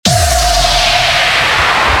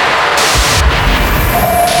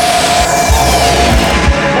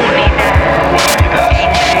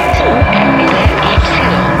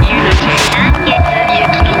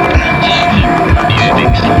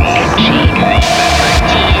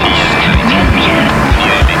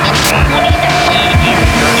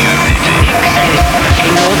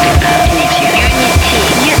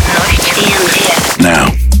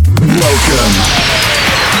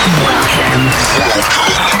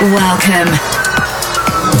Welcome.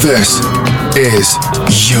 This is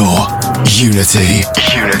your Unity.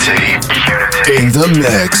 In the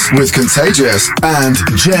mix with Contagious and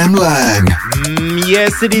Jem Lang.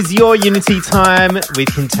 Yes, it is your Unity time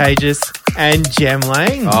with Contagious and Jem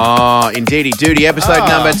Lang. Oh, indeedy doody. Episode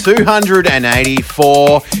number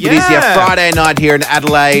 284. Yeah. It is your Friday night here in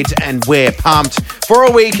Adelaide, and we're pumped for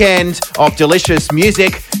a weekend of delicious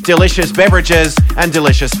music, delicious beverages, and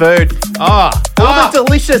delicious food. All the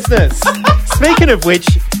deliciousness. Speaking of which,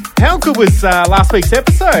 how good was last week's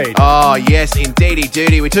episode? Oh, yes, indeedy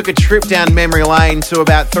doody. We took a trip down memory lane to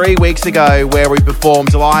about 3 weeks ago where we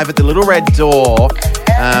performed live at the Little Red Door.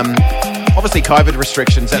 Obviously, COVID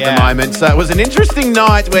restrictions at the moment. So it was an interesting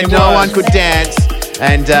night when no one could dance.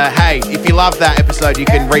 And hey, if you love that episode, you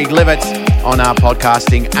can relive it on our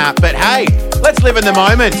podcasting app. But hey, let's live in the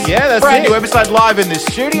moment. Yeah, that's Brand it. new episode live in the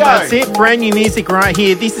studio. That's it. Brand new music right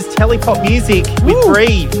here. This is Telepopmusik with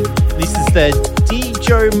Breathe. This is the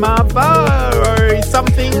Djmoboh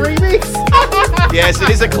something remix. Yes, it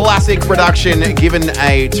is a classic production given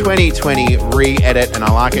a 2020 re-edit, and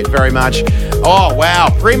I like it very much. Oh, wow.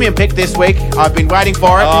 Premium pick this week. I've been waiting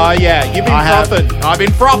for it. Oh, yeah. You've been frothing. I've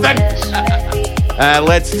been frothing.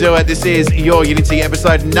 Let's do it. This is your Unity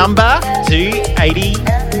episode number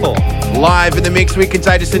 284. Live in the mix with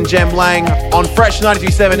Contagious and Jem Lang on Fresh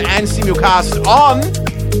 93.7 and simulcast on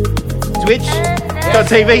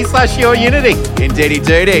Twitch.tv/yourunity. Indeedy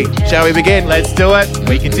Doody. Shall we begin? Let's do it.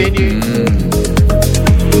 We continue.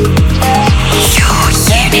 Your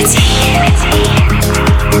Unity.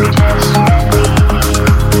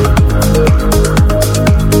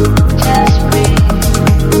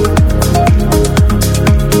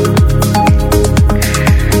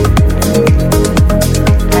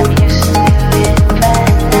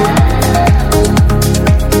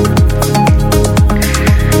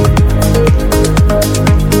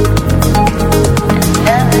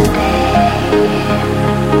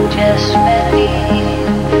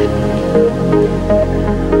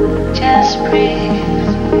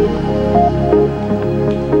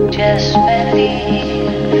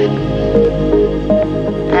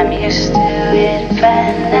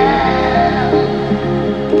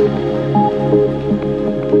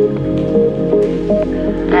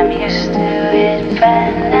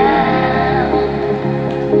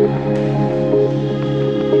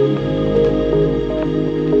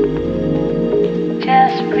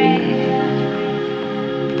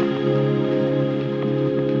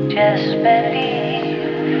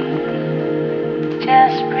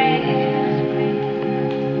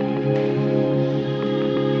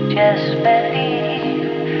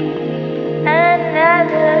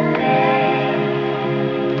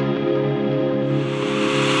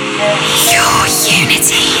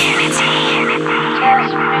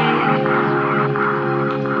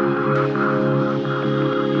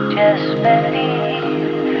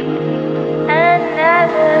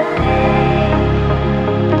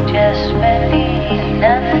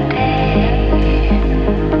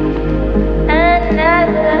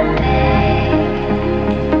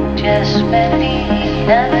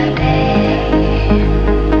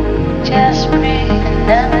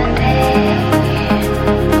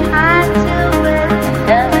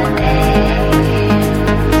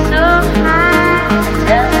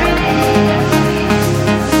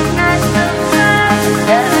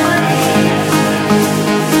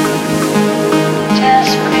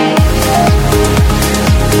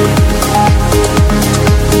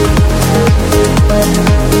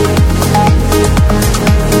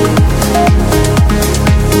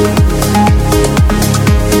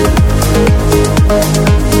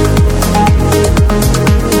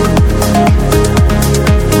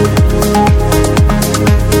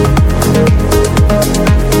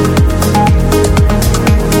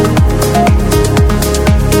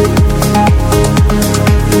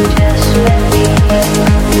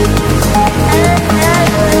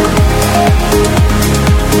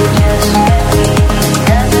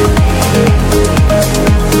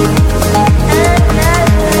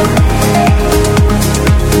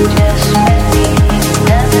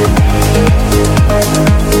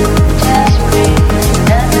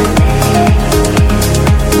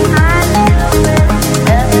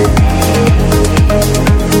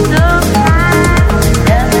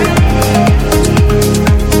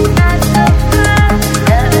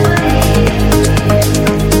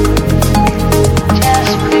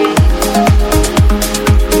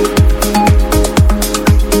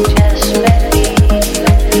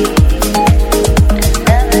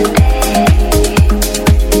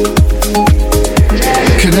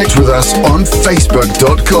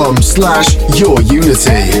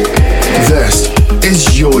 Facebook.com/yourunity. This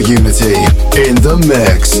is your Unity in the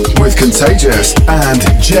mix with Contagious and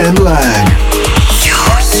Jem Lang.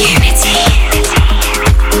 Your Unity.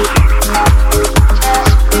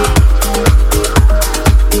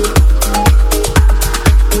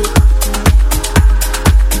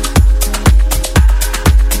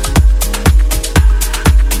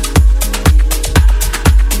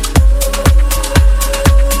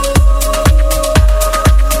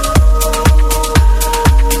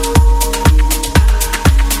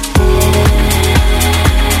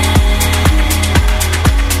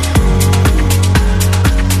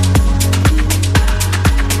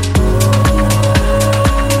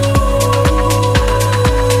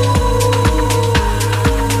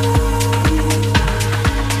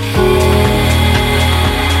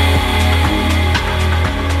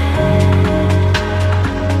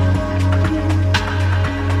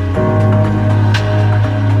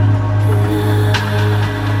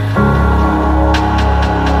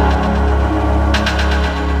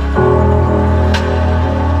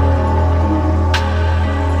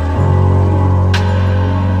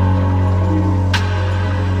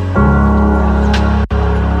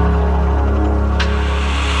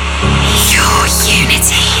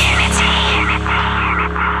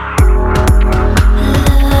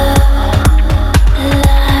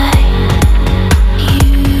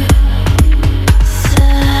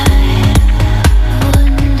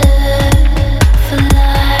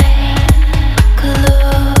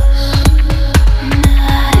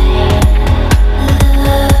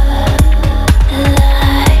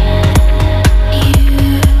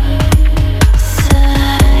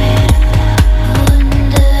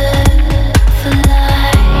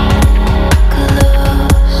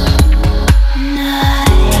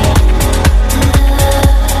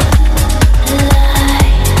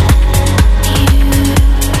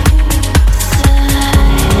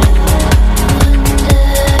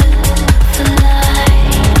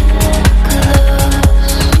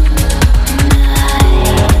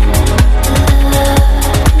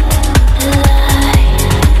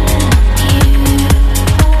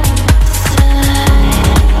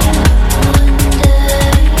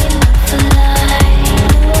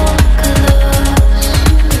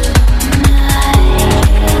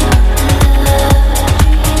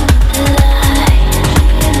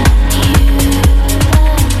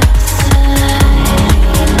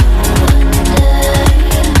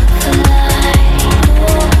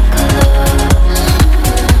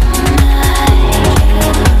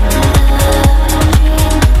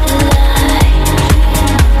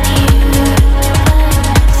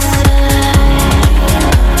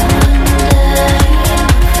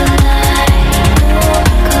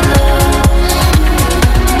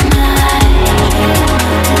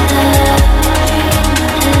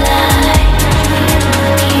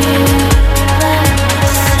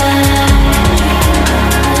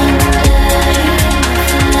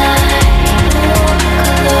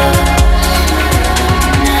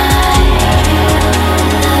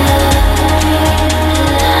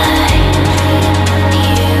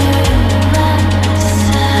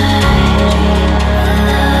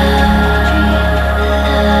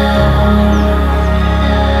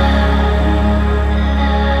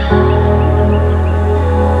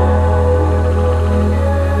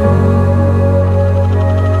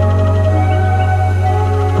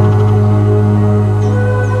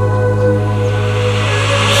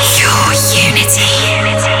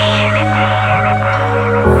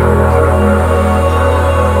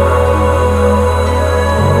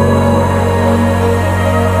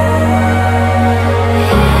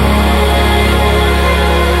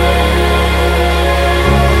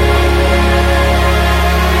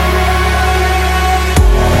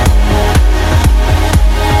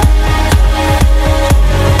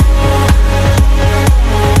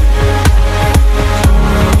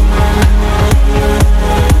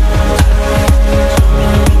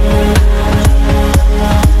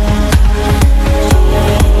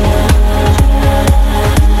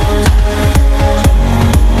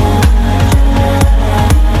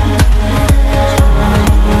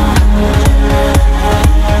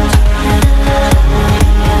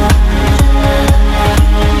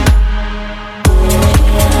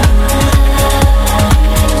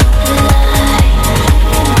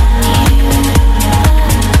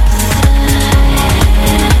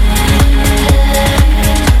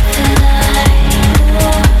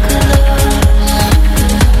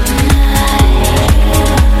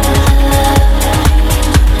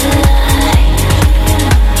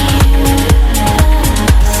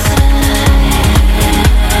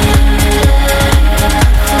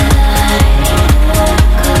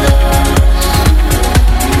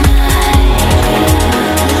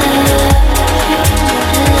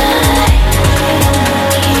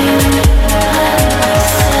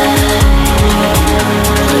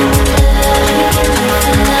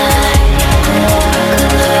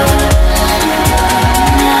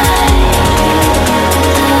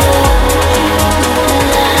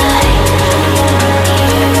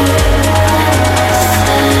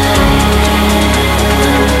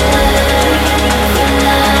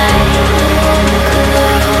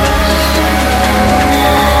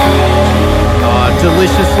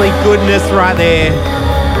 deliciously goodness right there.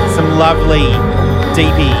 Some lovely,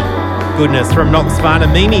 deepy goodness from Nox Vahn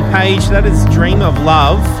and Mimi Page. That is Dream of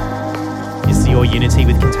Love. It's Your Unity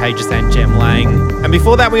with Contagious and Jem Lang. And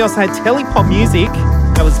before that, we also had Telepopmusik.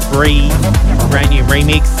 That was Bree, brand new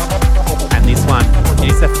remix. And this one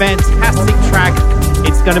is a fantastic track.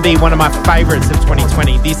 It's going to be one of my favourites of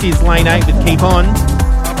 2020. This is Lane 8 with Keep On.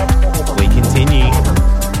 We continue.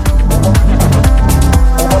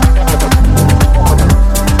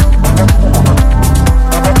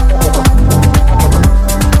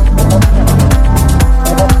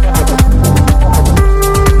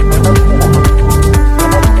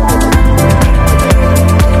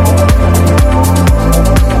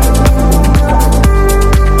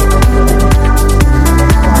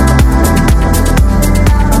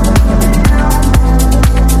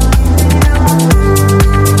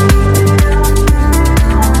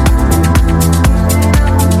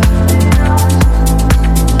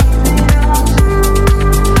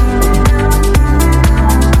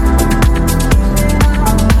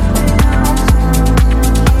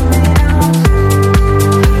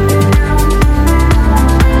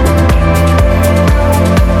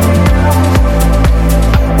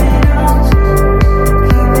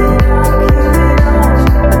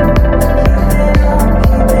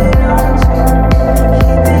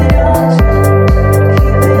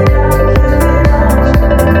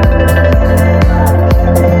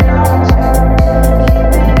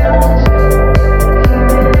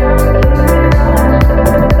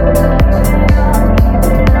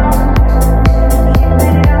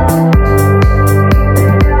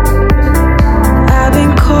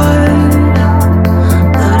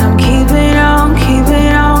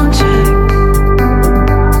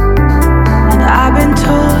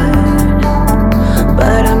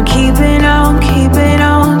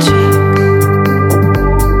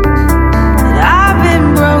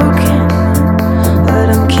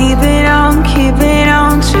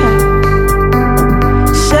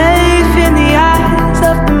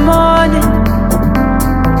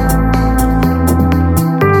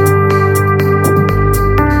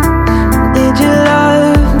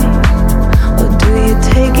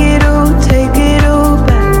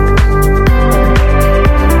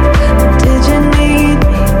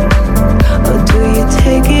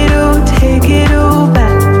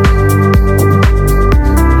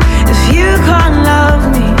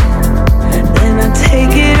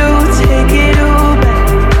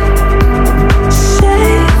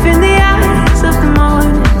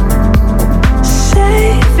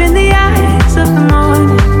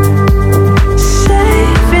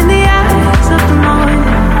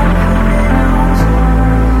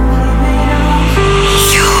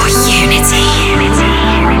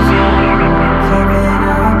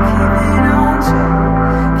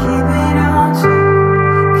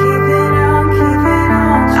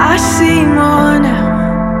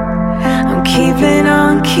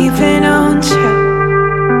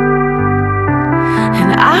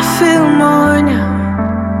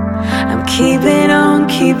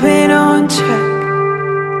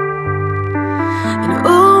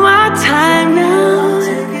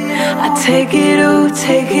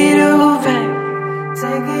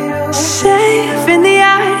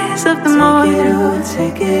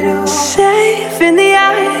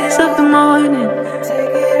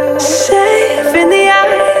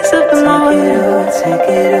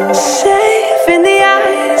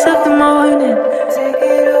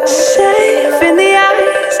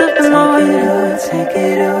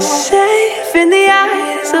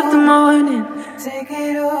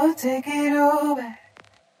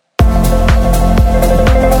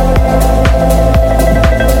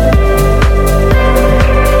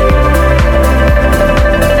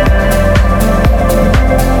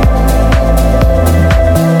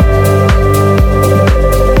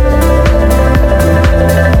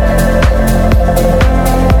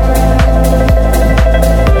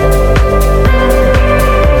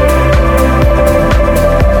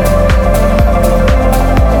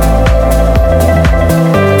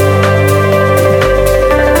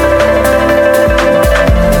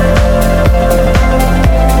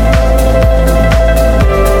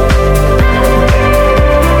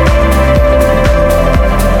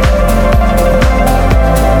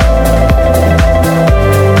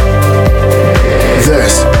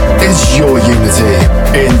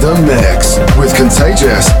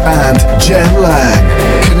 Contagious and Jem Lang.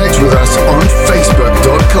 Connect with us on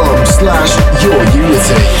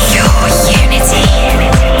facebook.com/yourunity. Your Unity.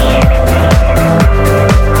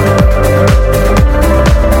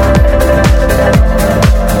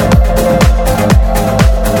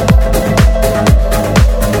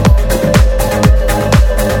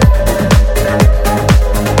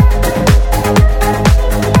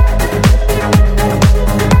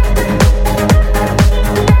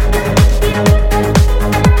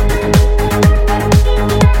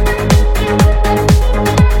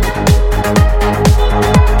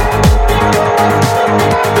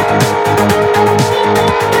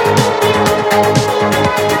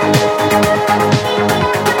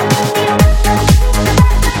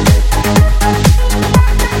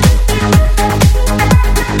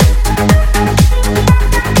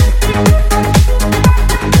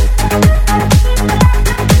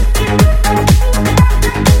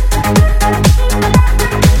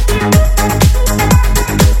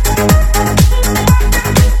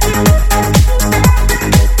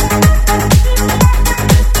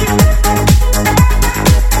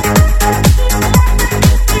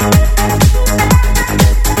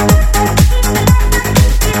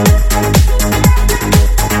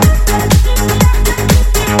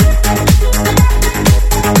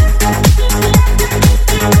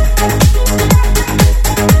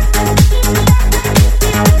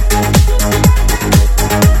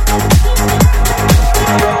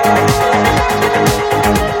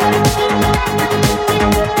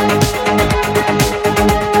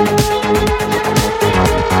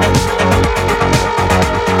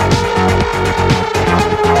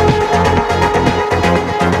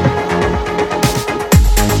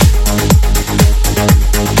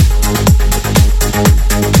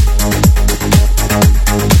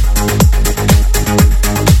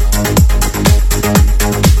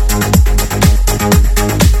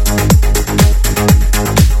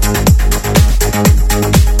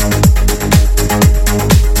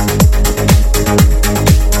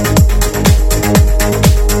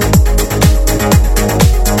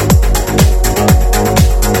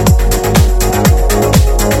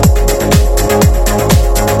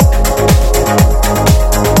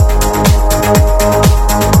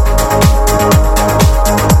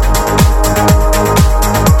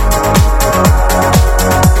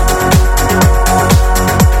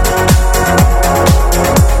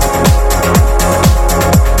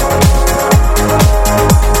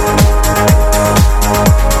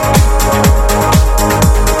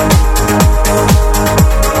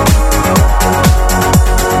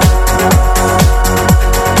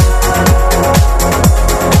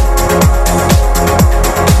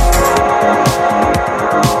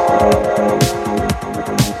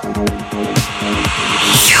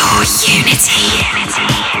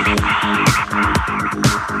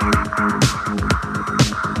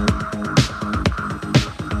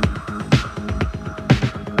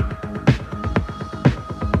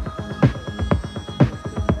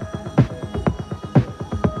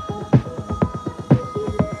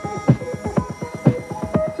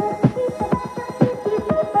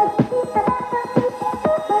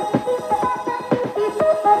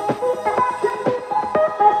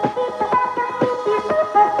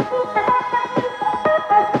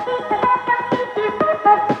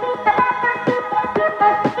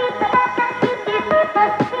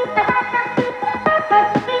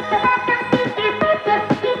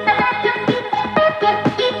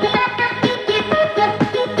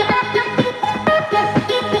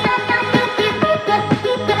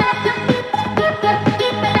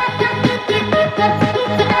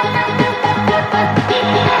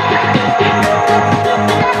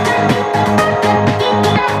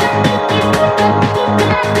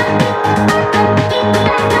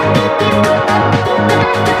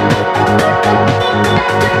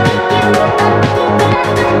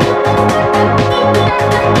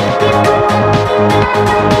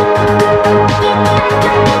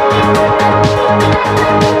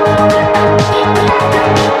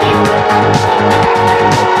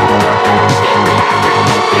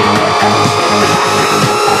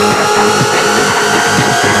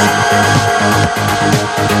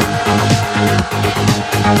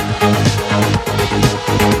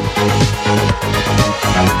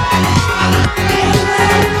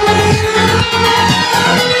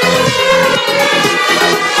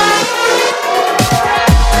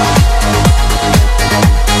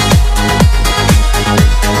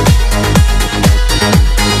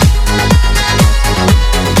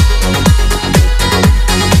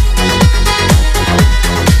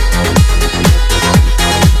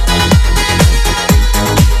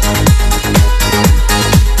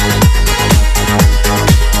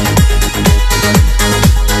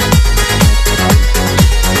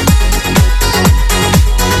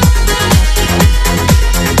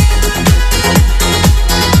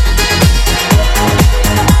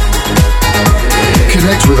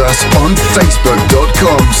 on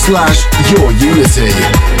facebook.com/yourunity.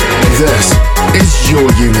 This is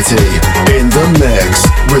Your Unity in the mix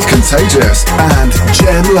with Contagious and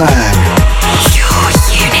Jem Lang. Your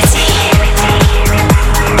Unity.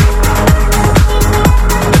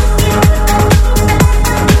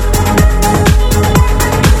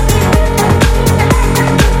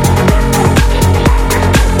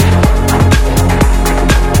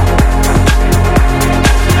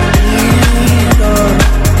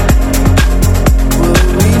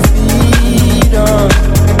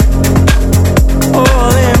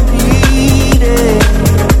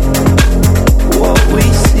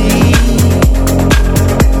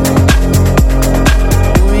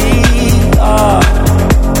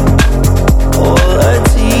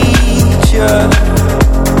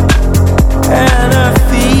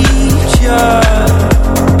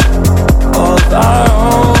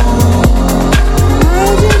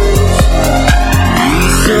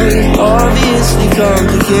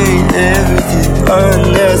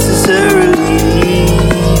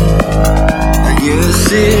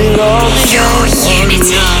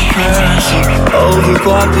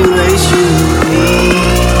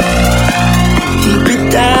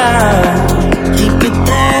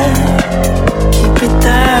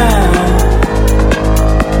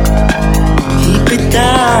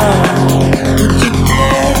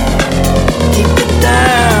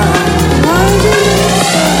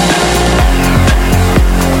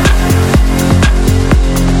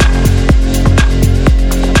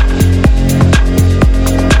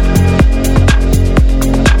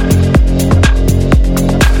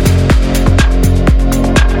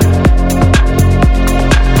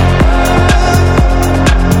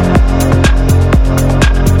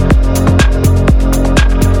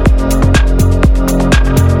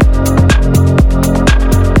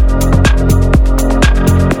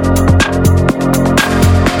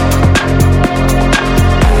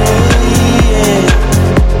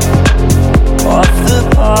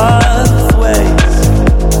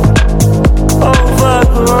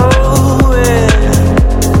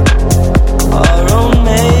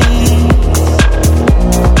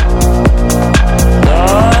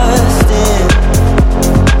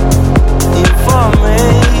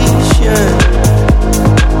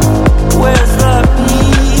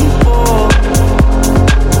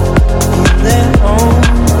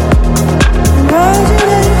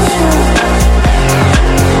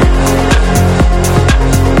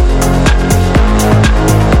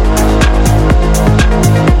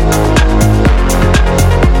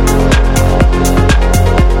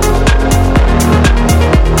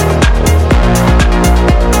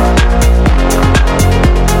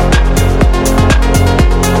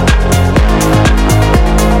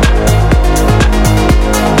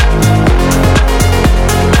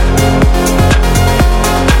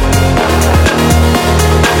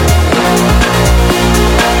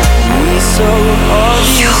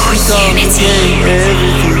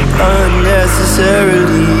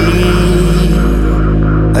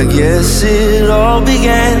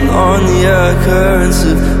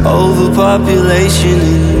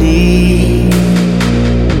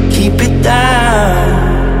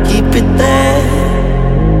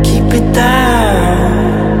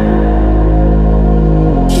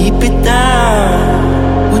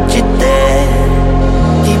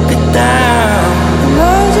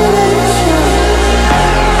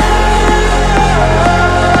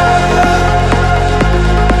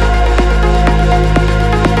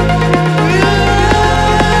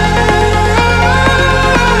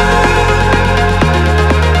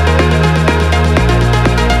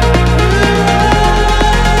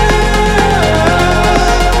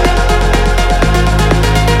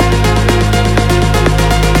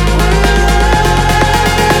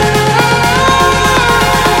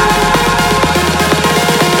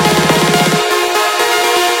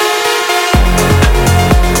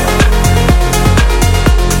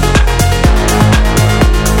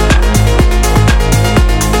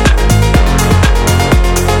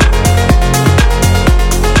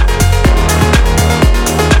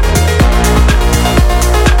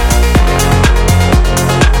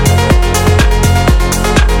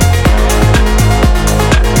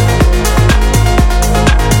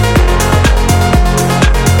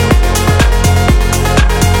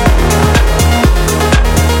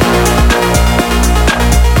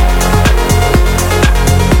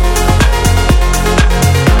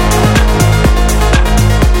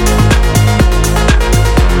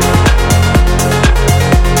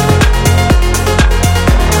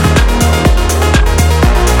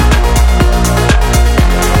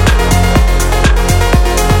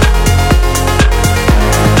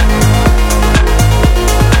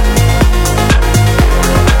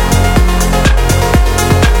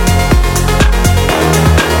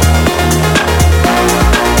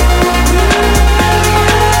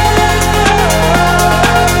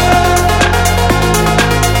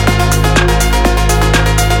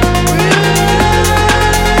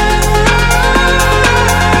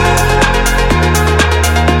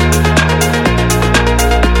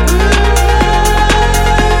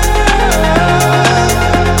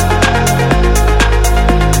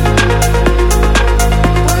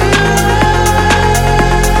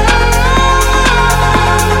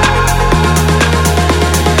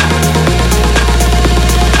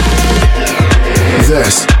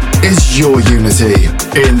 your unity.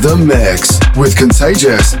 In the mix with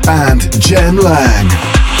Contagious and Jem Lang.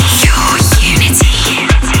 Your unity.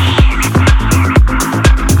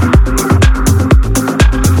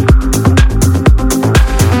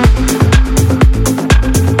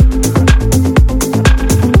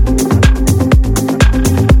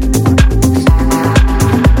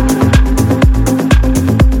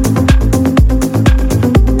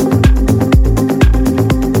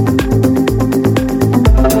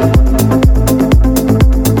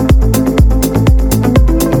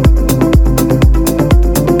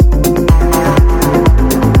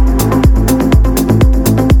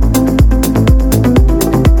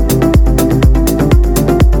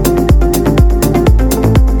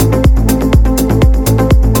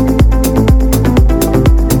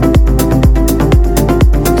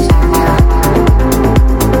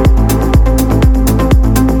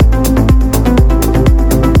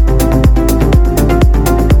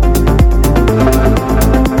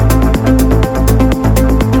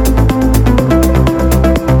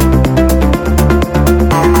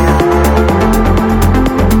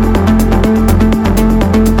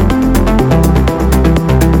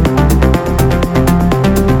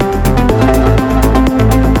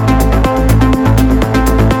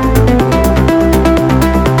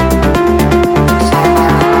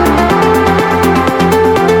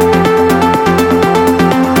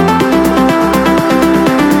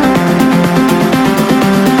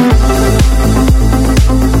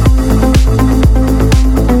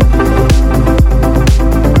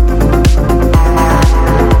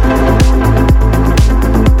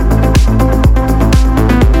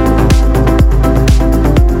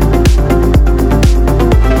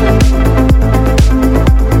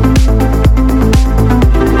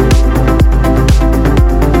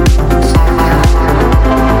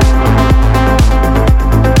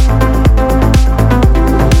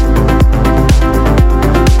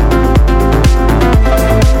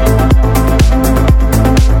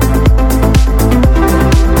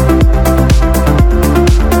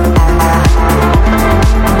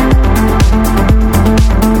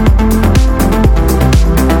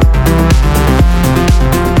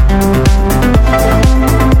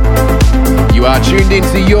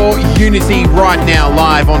 Into your unity right now,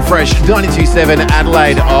 live on Fresh 92.7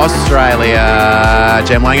 Adelaide, Australia.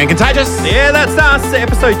 Jem Lang and Contagious. Yeah, that's us.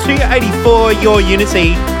 Episode 284, Your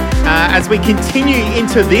Unity. As we continue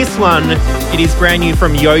into this one, it is brand new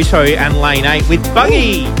from Yotto and Lane 8 with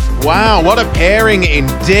Buggy. Wow, what a pairing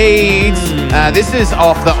indeed. This is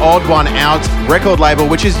off the Odd One Out record label,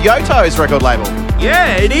 which is Yotto's record label.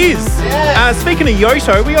 Yeah, it is. Yes. Speaking of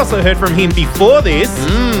Yotto, we also heard from him before this.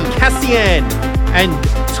 Cassian and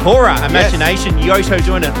Tora, Imagination. Yes. Yotto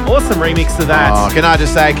doing an awesome remix of that. Oh, can I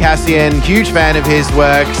just say, Cassian, huge fan of his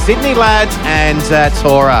work. Sydney lad and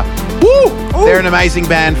Tora. Woo! Ooh. They're an amazing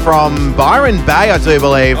band from Byron Bay, I do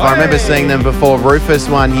believe. I remember seeing them before Rufus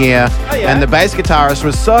one year. Oh, yeah. And the bass guitarist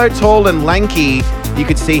was so tall and lanky, you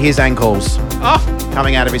could see his ankles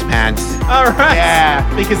coming out of his pants. All right. Yeah.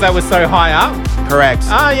 Because they were so high up? Correct.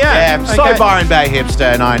 Oh, yeah. Yeah, so Byron Bay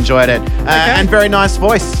hipster, and I enjoyed it. And very nice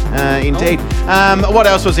voice, indeed. What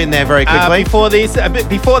else was in there very quickly? Before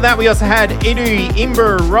that, we also had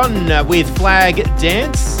Imbernon with Flag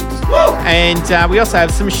Dance. Woo! And we also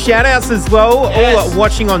have some shout-outs as well, all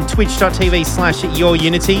watching on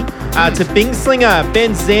twitch.tv/yourunity. To Bingslinger,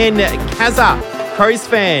 Ben Zen, Kaza, Crows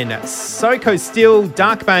Fan, Soko Still,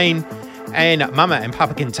 Darkbane, and Mama and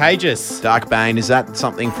Papa Contagious. Darkbane, is that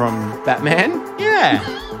something from Batman? Yeah.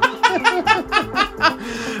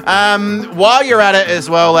 While you're at it as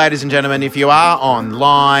well, ladies and gentlemen, if you are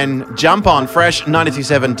online, jump on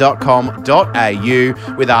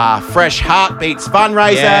fresh927.com.au with our Fresh Heartbeats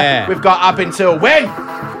fundraiser. Yeah. We've got up until when?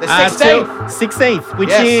 The 16th? 16th, which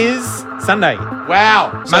is Sunday.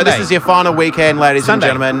 Wow. So Monday. This is your final weekend, ladies and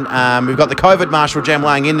gentlemen. We've got the COVID Marshal Jem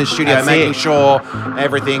Lang in the studio making sure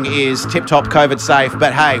everything is tip-top COVID safe.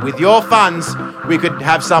 But hey, with your funds, we could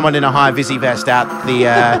have someone in a high-visi vest out the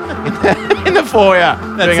in the foyer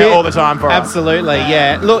doing it all the time for us. Absolutely,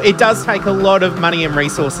 yeah. Look, it does take a lot of money and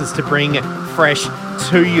resources to bring Fresh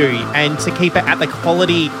to you and to keep it at the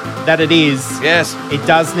quality that it is. Yes. It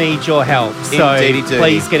does need your help. So Indeedy.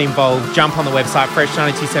 Please get involved. Jump on the website,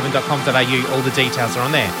 fresh927.com.au. All the details are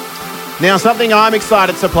on there. Now, something I'm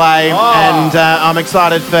excited to play, and I'm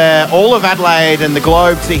excited for all of Adelaide and the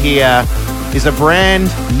globe to hear, is a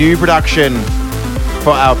brand new production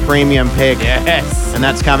for our premium pick. Yes. And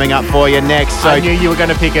that's coming up for you next. So I knew you were going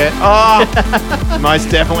to pick it. Oh, most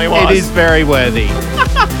definitely was. It is very worthy.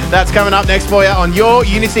 That's coming up next for you on Your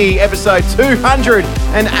Unity, episode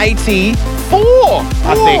 284.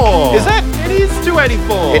 I think. Is it? It is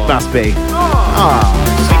 284. It must be.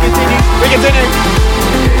 We continue.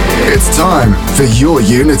 It's time for your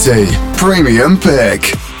Unity Premium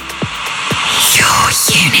Pick. Your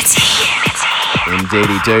Unity.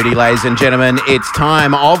 Indeedy doody, ladies and gentlemen. It's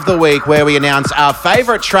time of the week where we announce our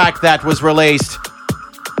favourite track that was released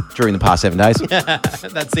during the past 7 days.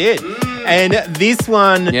 That's it. And this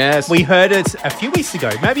one, we heard it a few weeks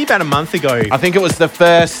ago, maybe about a month ago. I think it was the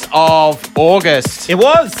 1st of August. It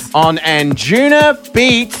was. On Anjuna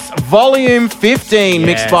Beats Volume 15,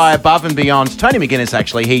 mixed by Above and Beyond. Tony McGuinness,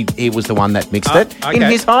 actually, he was the one that mixed it in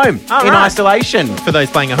his home, in isolation. For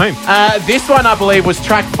those playing at home. This one, I believe, was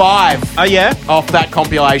track 5. Oh, yeah? Off that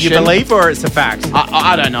compilation. You believe or it's a fact?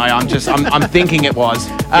 I don't know. I'm thinking it was.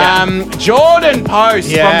 Jordin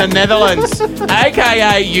Post from the Netherlands,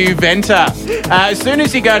 a.k.a. Uventa. As soon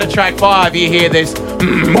as you go to track 5, you hear this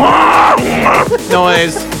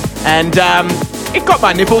noise. And it got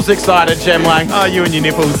my nipples excited, Jem Lang. Oh, you and your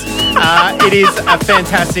nipples. It is a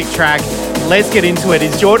fantastic track. Let's get into it.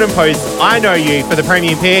 It's Jordin Post, I Know You, for the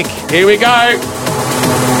premium pick. Here we go.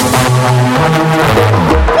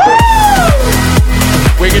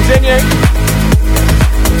 We continue.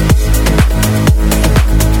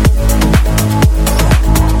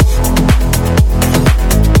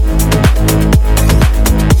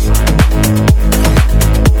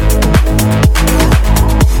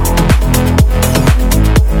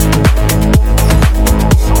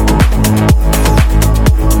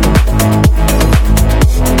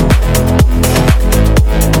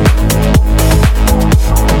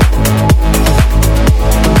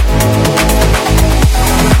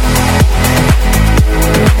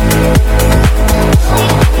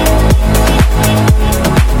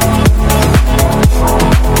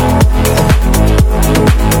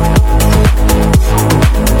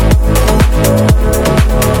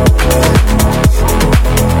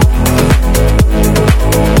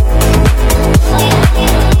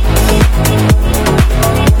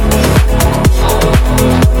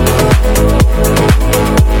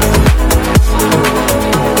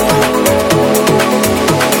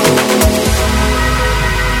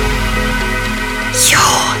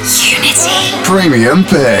 Premium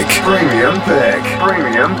Pick. Premium Pick.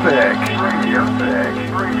 Premium Pick. Premium Pick.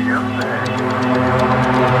 Premium Pick.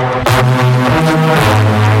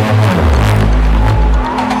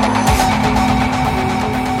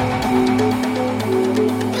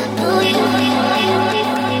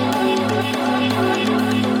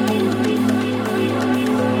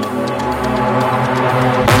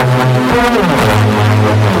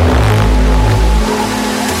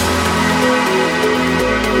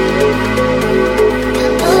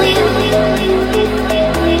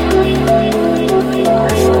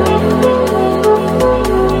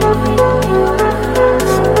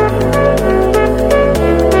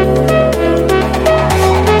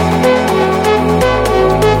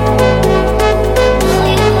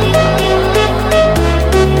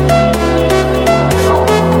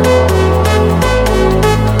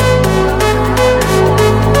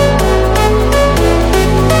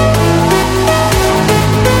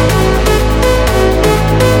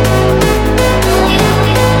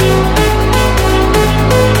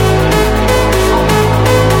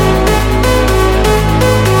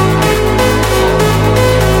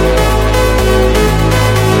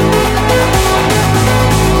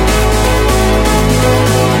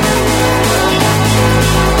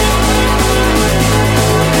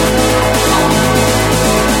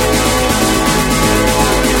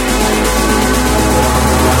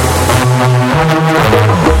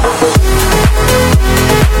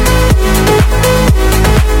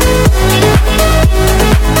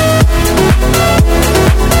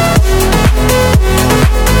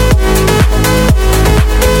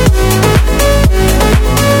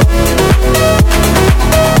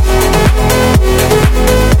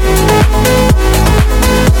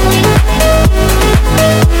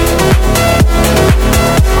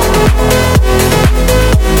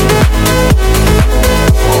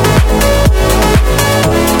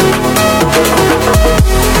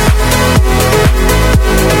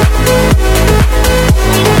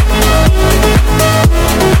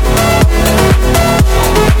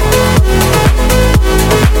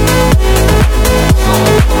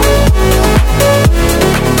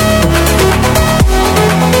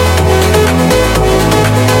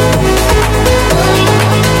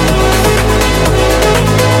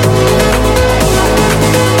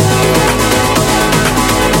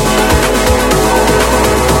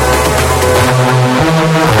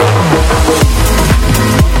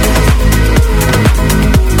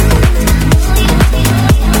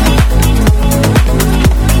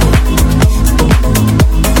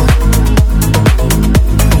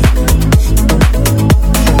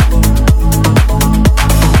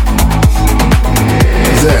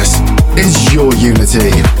 unity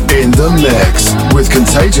in the mix with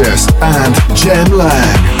Contagious and Jem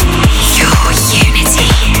Lang. Your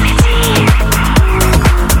unity.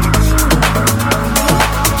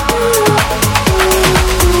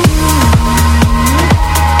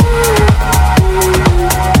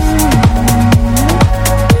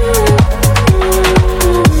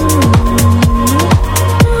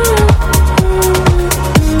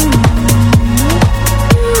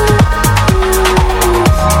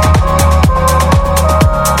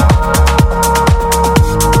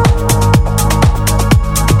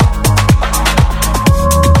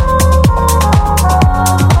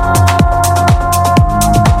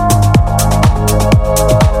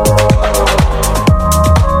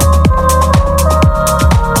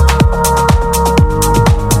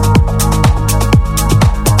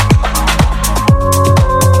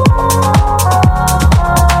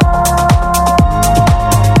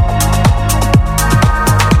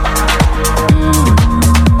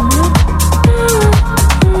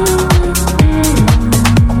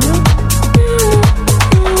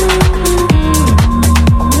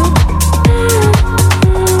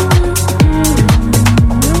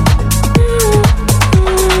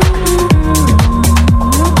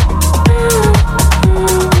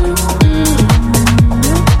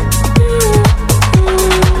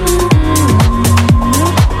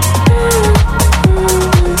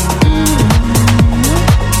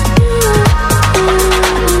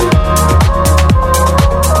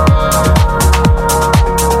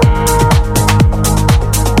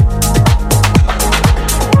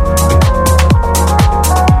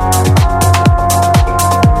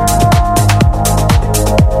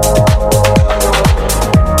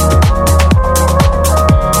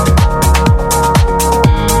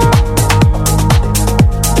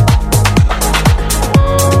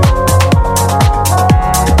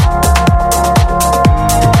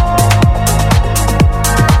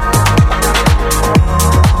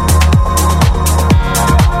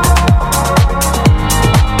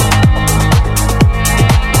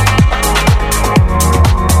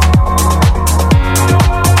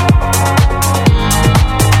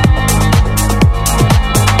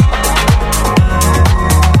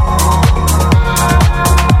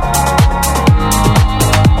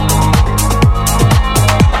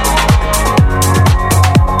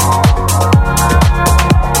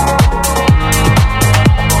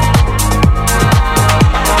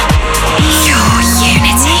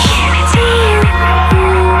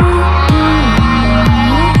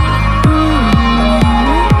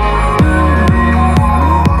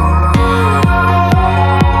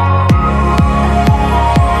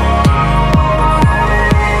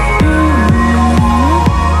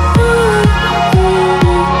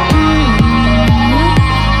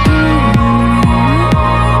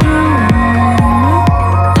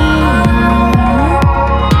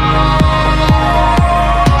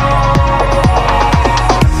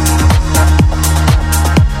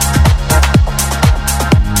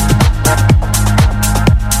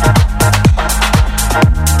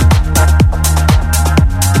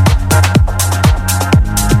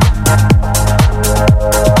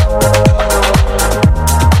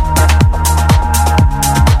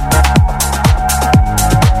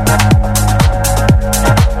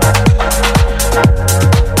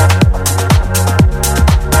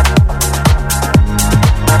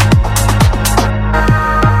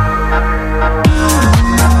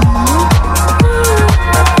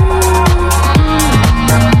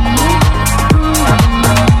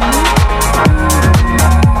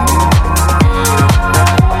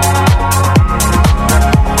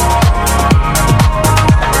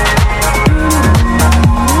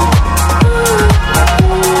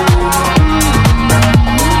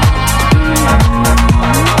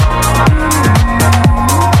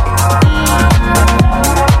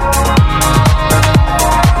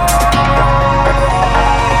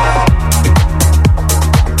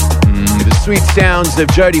 sounds of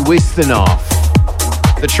Jody Wisternoff.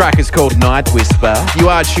 The track is called Nightwhisper. You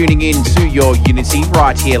are tuning in to your Unity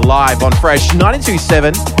right here live on Fresh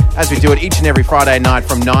 92.7 as we do it each and every Friday night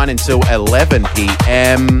from 9 until 11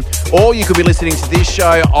 p.m. Or you could be listening to this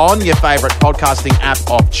show on your favourite podcasting app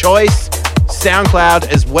of choice,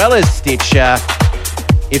 SoundCloud as well as Stitcher.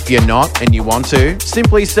 If you're not and you want to,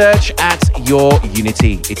 simply search at Your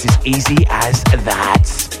Unity. It's as easy as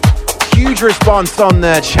that. Huge response on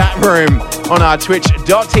the chat room on our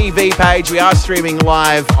twitch.tv page. We are streaming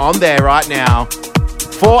live on there right now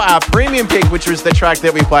for our premium pick, which was the track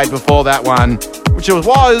that we played before that one, which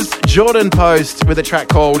was Jordin Post with a track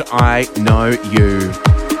called I Know You.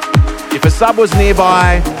 If a sub was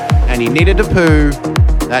nearby and you needed to poo,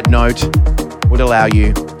 that note would allow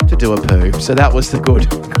you to do a poo. So that was the good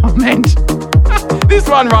comment. This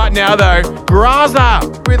one right now, though,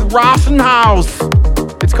 GRAZZE with Rauschhaus.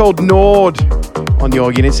 It's called Nord on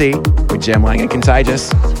Your Unity with Jem Lang and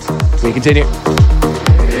Contagious. We continue.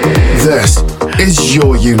 This is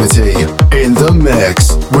Your Unity in the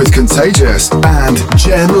mix with Contagious and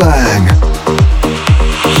Jem Lang.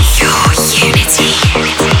 Your Unity.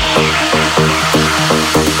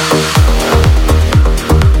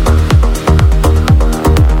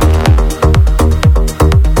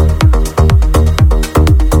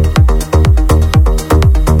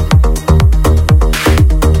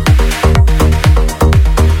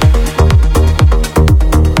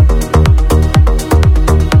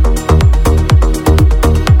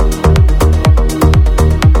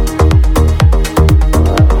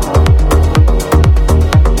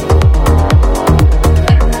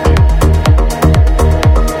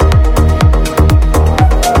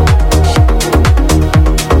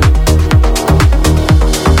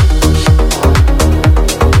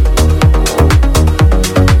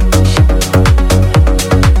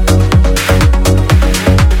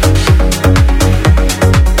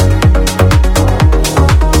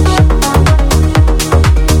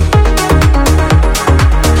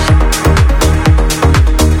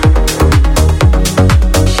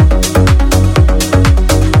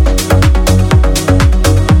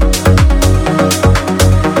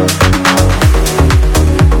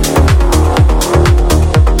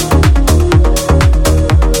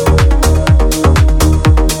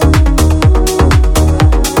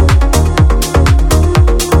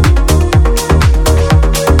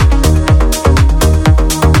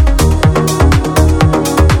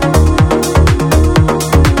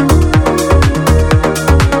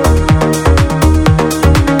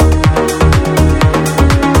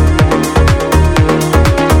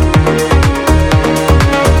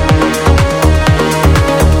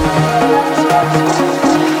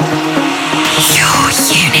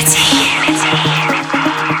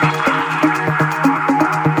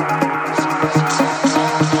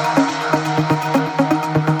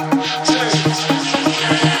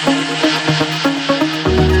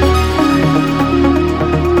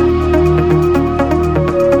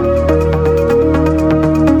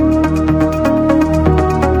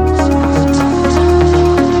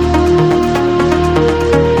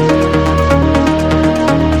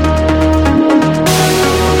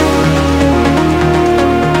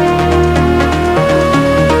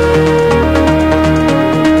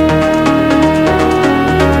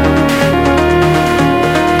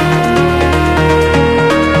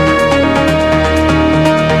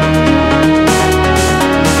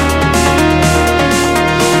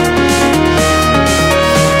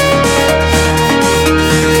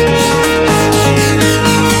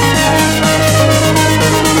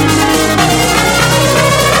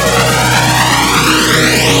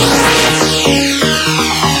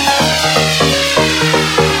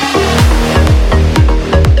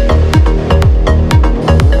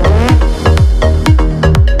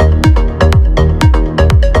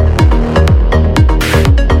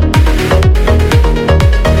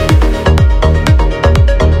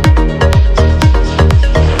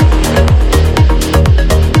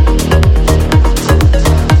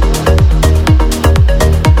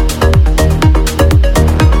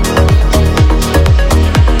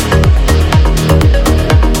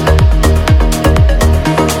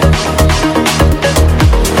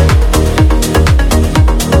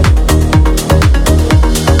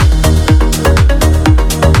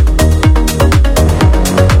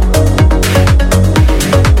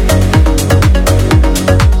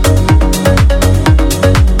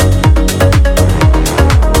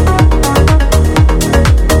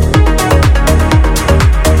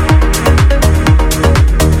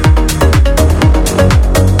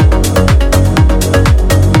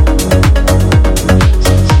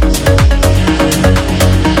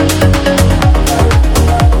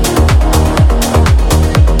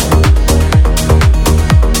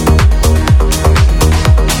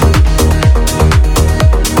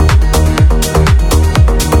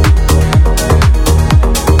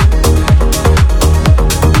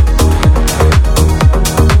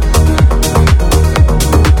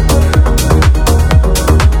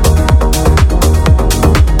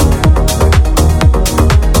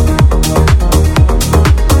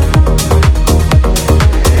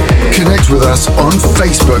 with us on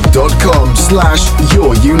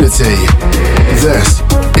facebook.com/yourunity. This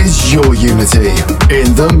is Your Unity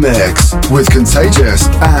in the mix with Contagious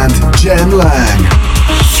and Jem Lang.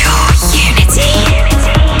 Your Unity.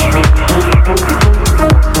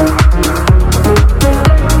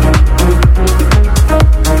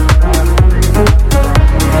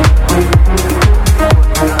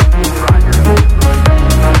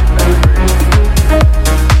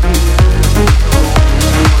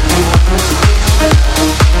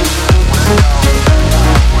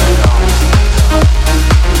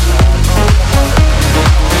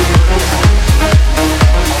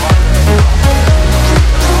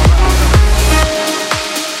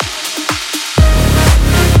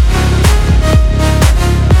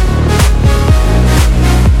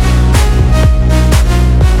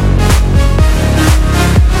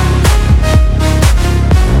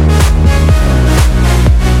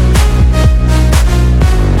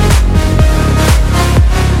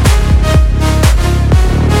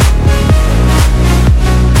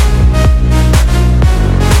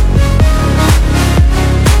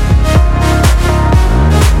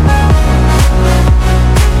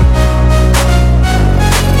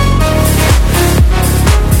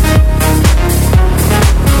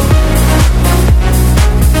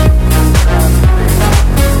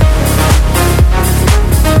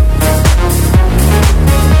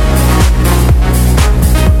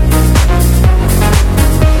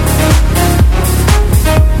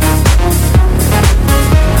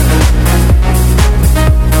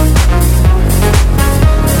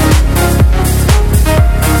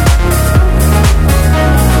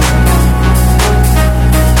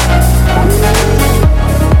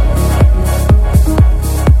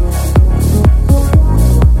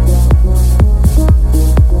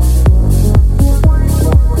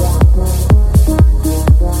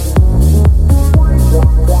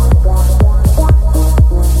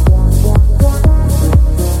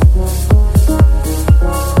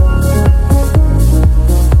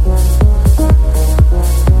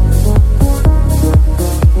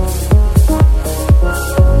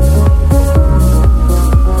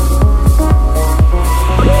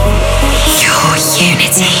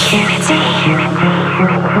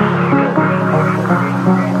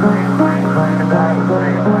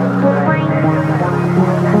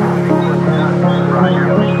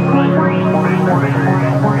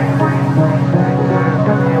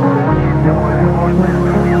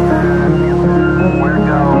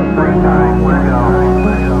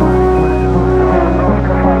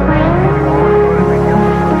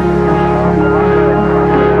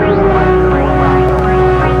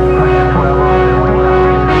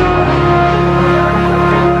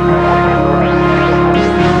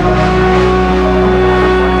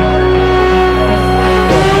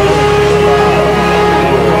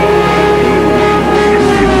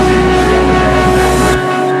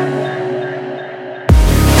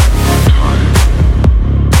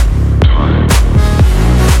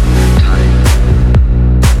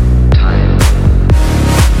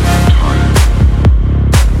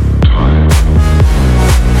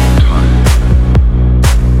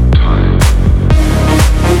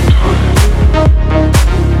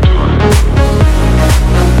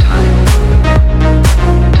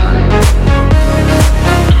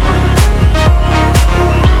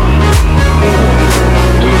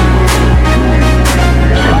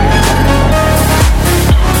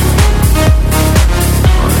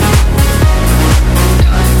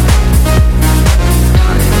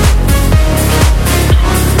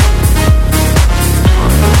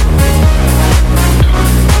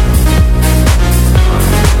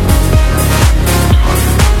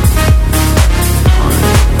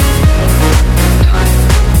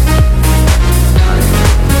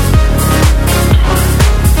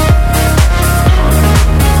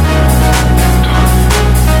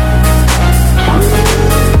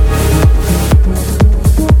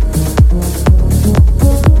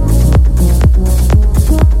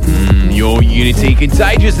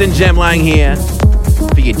 Contagious and Jem Lang here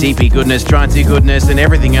for your DP goodness, trancey goodness, and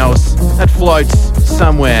everything else that floats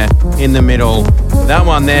somewhere in the middle. That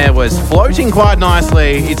one there was floating quite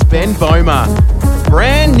nicely. It's Ben Bohmer.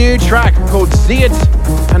 Brand new track called Zeit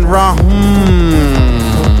and Raum.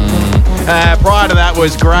 Prior to that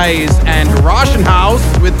was GRAZZE and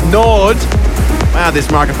Rauschhaus with Nord. Wow,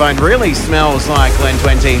 this microphone really smells like Glen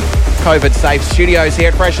 20 COVID-safe studios here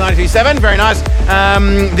at Fresh 92.7. Very nice.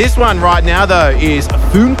 This one right now, though, is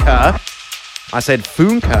Fuenka. I said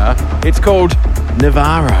Fuenka. It's called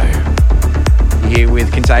Nevarro. Here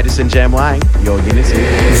with Contagious and Jem Lang, your Unity.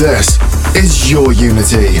 This is your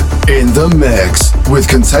Unity in the mix with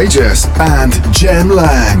Contagious and Jem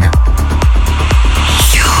Lang.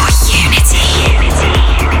 Your Unity.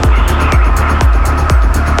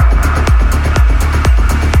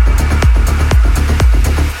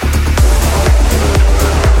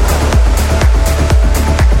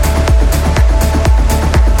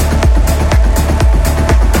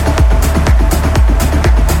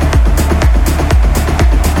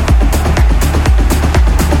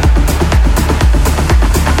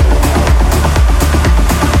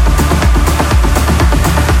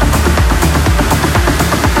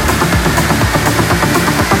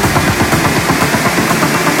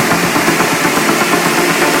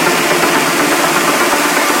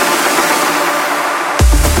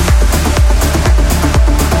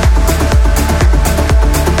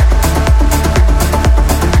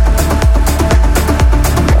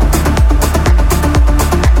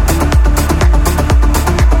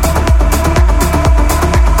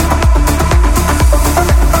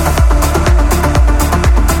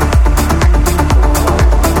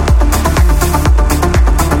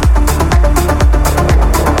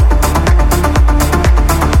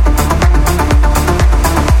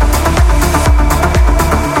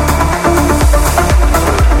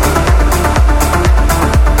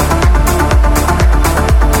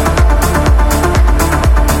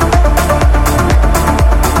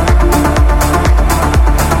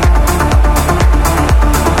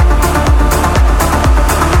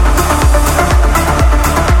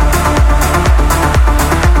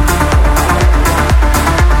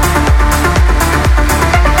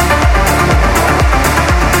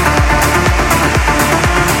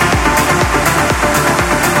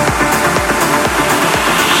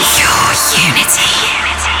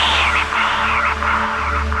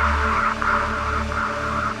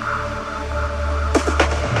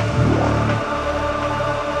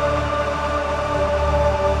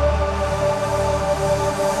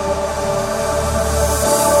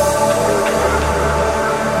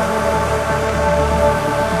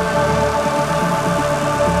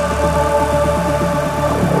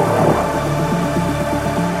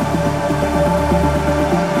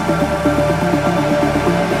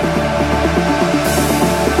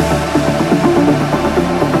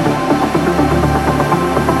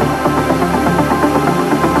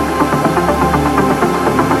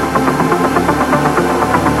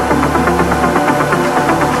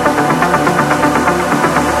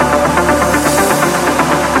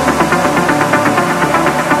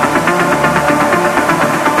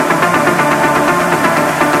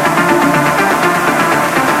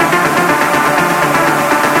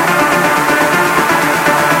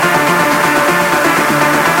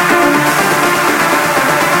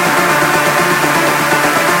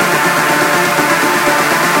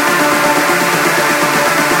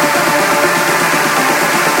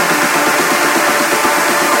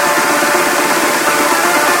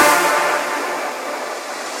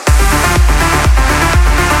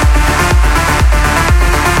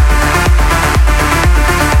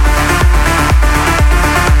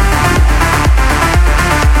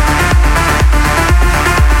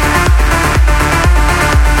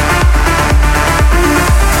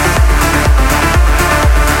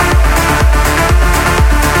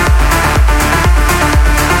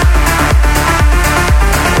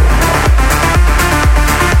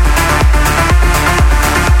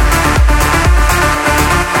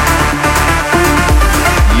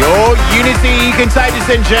 Contagious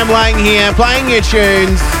and Jem Lang here, playing your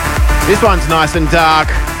tunes. This one's nice and dark,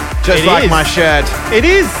 just like my shirt. It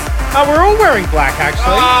is. Oh, we're all wearing black,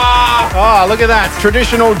 actually. Oh, look at that.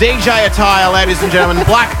 Traditional DJ attire, ladies and gentlemen.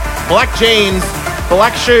 Black jeans,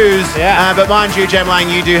 black shoes. Yeah. But mind you, Jem Lang,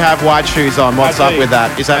 you do have white shoes on. What's up with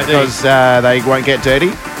that? Is that because they won't get dirty?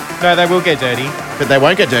 No, they will get dirty. But they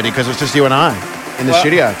won't get dirty because it's just you and I in the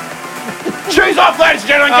studio. Shoes off, ladies and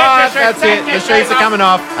gentlemen. Get your shoes. That's it. The shoes are coming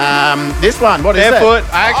off. This one, what is Barefoot.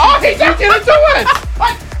 that? He's actually going to do it.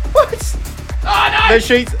 What? Oh, no. The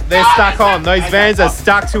sheets, they're stuck on. Those Vans are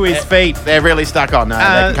stuck to his feet. They're really stuck on. No, they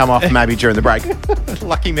can come off maybe during the break.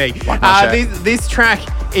 Lucky me. Like my shirt. This track,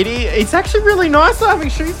 it's actually really nice having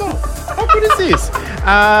shoes on. How good is this?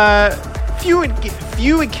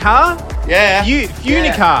 Fuenka? Yeah.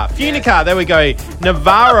 Fuenka. There we go.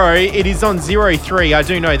 Nevarro, it is on 03. I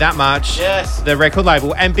do know that much. Yes. The record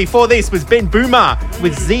label. And before this was Bohmer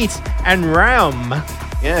with Zeit and Raum.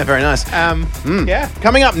 Yeah, very nice. Yeah.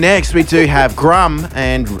 Coming up next, we do have Grum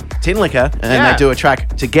and Tinlicker, and they do a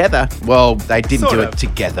track together. Well, they didn't Sort do of. it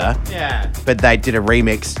together, Yeah. but they did a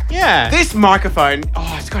remix. Yeah. This microphone,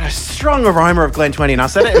 it's got a strong aroma of Glen 20, and I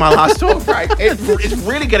said it in my last talk break. It's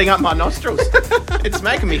really getting up my nostrils. It's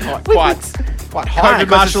making me quite high. COVID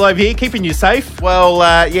Marshall over here, keeping you safe. Well,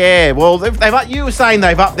 yeah. Well, you were saying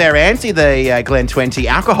they've upped their ante, the Glen 20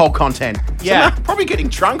 alcohol content. So Yeah. they're probably getting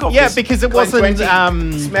drunk off Yeah, this because it Glen wasn't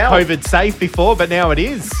 20 smell. COVID safe before, but now it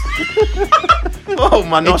is. Oh,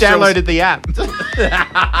 my It nostrils. downloaded the app.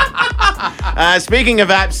 Speaking of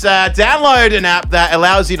apps, download an app that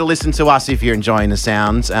allows you to listen to us if you're enjoying the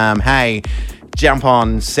sounds. Hey, jump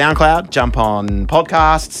on SoundCloud, jump on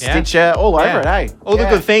podcasts, Yeah. Stitcher, all over it, hey. All the Yeah.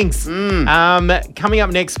 good things. Coming up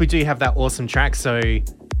next, we do have that awesome track, so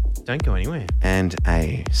don't go anywhere. And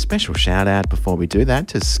a special shout out before we do that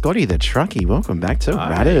to Scotty the Truckie. Welcome back to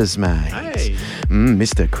Radders, mate. Hey.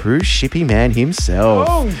 Mr. Cruise Shippy Man himself.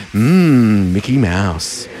 Oh. Mickey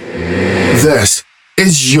Mouse. This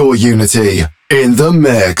is your Unity in the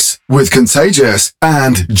mix with Contagious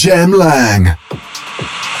and Jem Lang.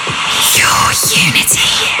 Your Unity.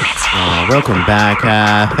 Welcome back.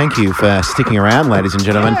 Thank you for sticking around, ladies and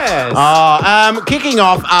gentlemen. Yes. Kicking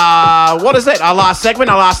off, what is it? Our last segment,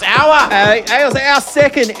 our last hour? Our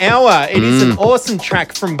second hour. It is an awesome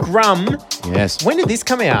track from Grum. Yes. When did this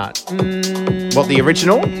come out? What, the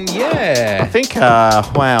original? Yeah. I think,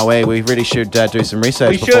 we really should do some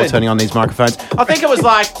research We before should. turning on these microphones. I think it was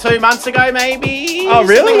like 2 months ago, maybe. Oh,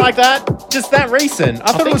 really? Something like that. Just that recent.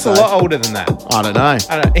 I thought it think was so. a lot older than that. I don't know. I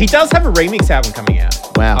don't know. He does have a remix album coming out.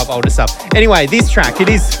 Wow. Of older stuff. Anyway, this track, it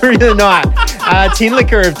is Through the Night.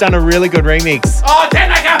 Tinlicker have done a really good remix. Oh,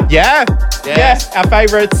 Tinlicker! Yeah. Yes. Yeah, our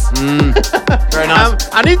favourites. Very nice.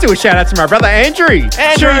 I need to do a shout out to my brother Andrew.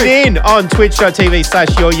 Andrew. Tune in on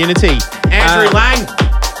twitch.tv/yourunity. Andrew Lang.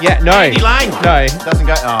 Yeah, no. Andy Lang. No. Doesn't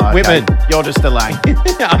go. Oh, okay. Whitman. You're just the Lang.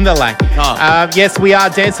 I'm the Lang. Oh. Yes, we are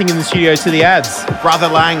dancing in the studio to the ads. Brother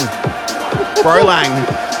Lang. Bro Lang.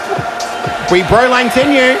 We Bro Lang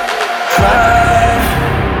you.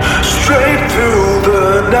 Straight through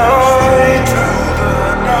the night.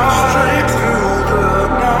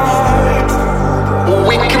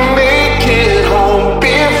 We can make it home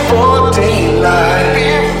before daylight.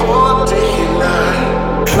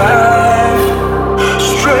 Drive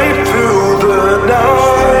straight through the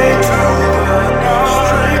night.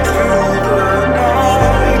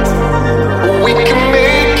 We can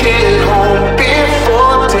make it home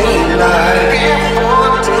before daylight.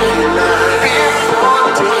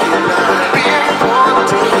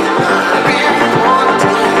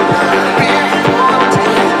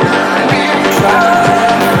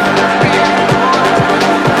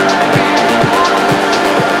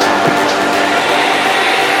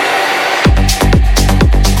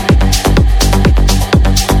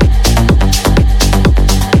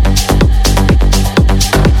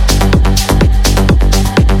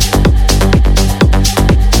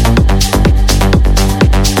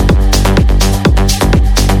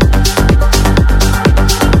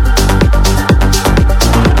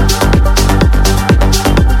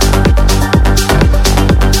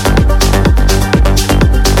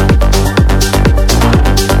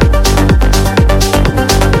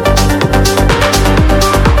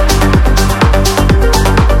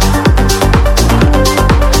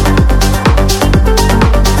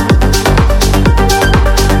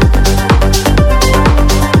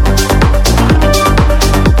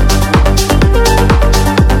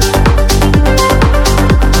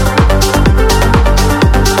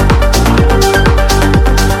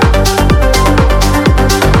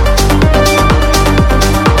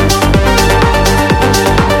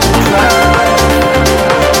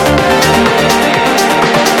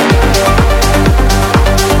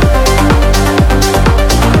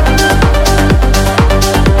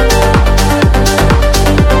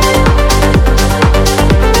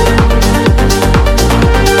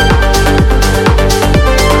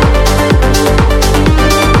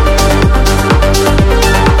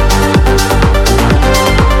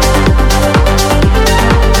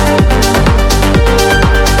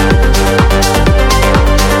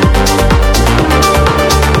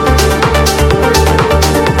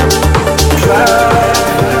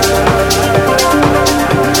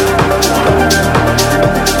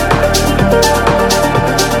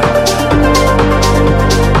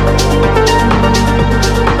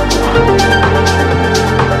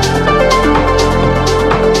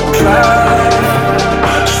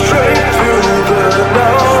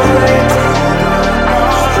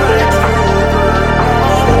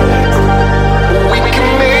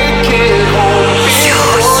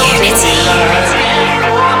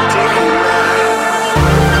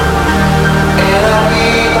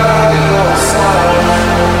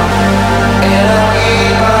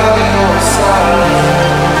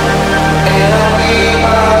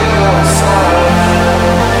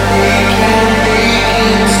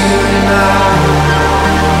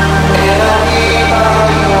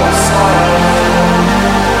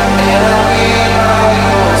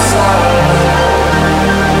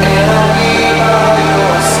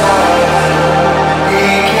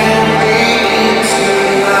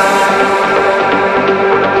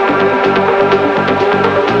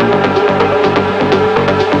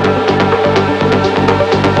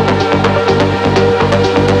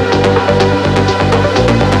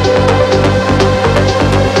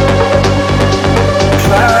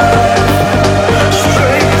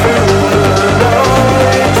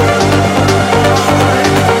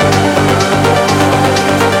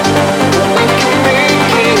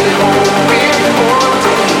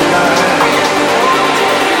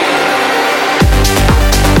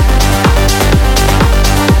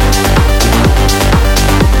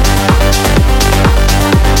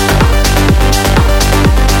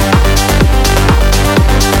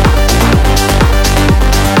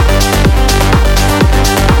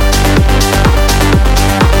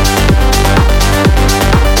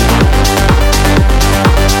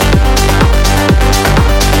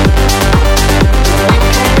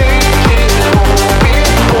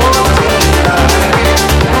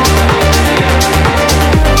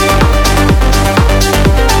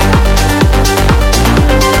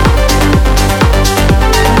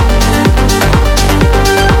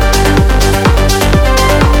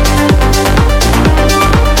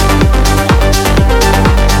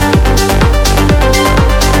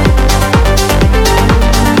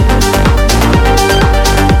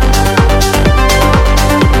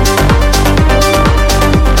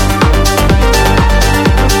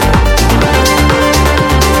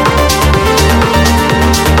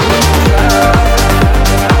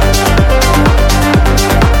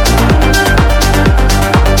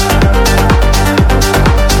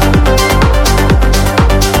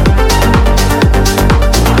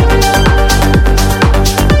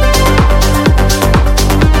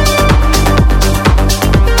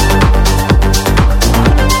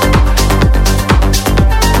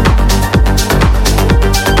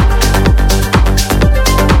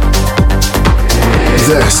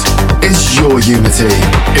 This is your Unity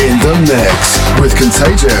in the mix with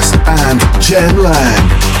Contagious and Jem Lang.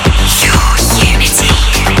 Your Unity.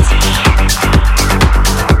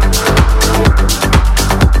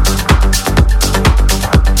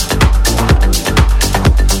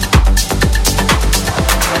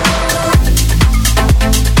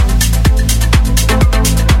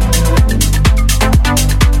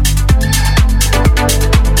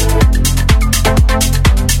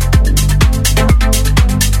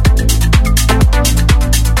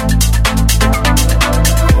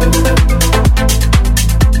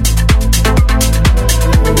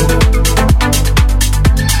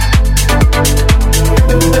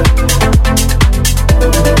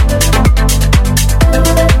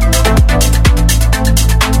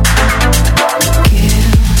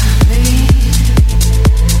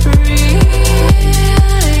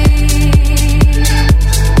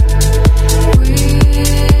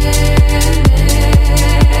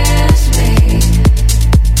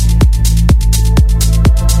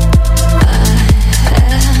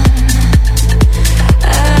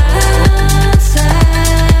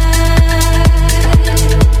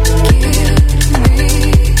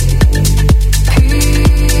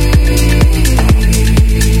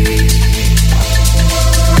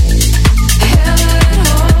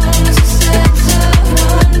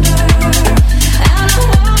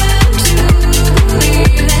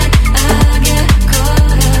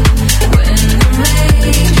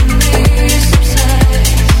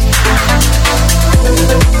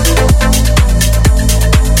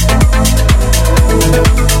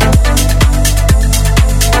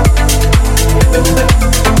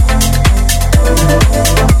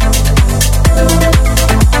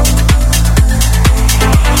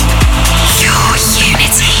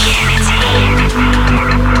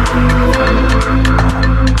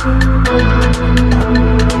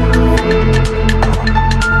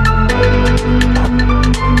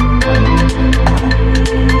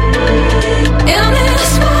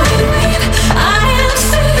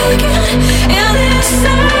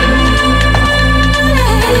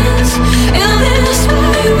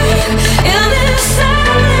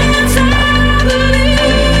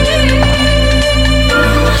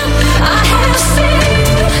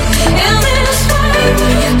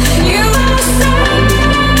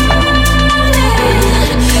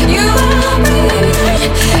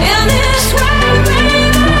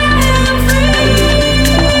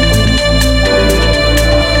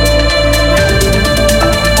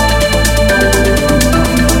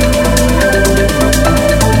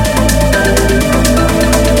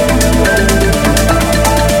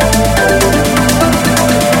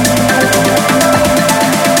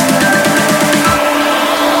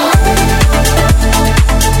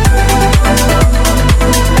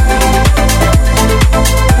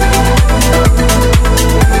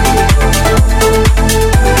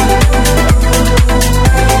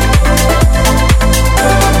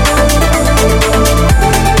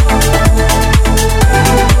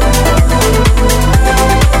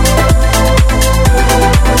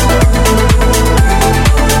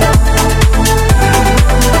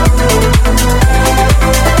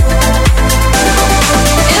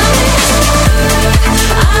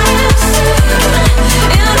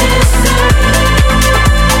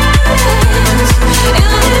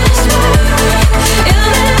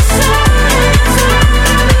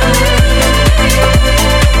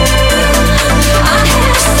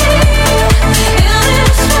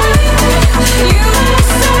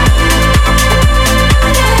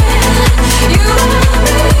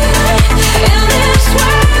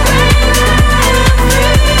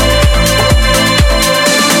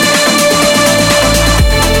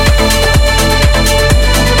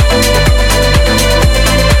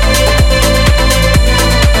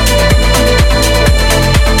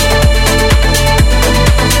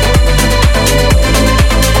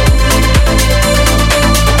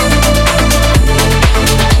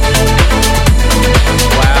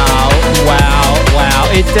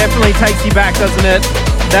 Definitely takes you back, doesn't it?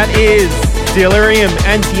 That is Delirium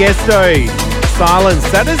and Tiesto. Silence.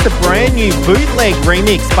 That is the brand new bootleg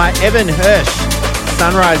remix by Evan Hersh.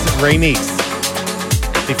 Sunrise remix.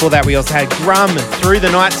 Before that, we also had Grum, Through the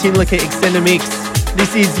Night, Tinlicker extended mix.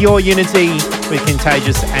 This is Your Unity with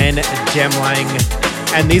Contagious and Jem Lang.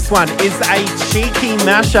 And this one is a cheeky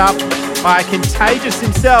mashup by Contagious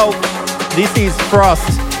himself. This is Frost,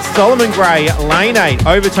 Solomon Gray, Lane 8,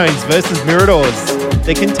 Overtones versus Miradors.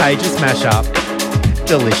 The Contagious mashup.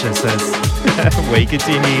 Deliciousness. We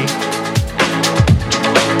continue.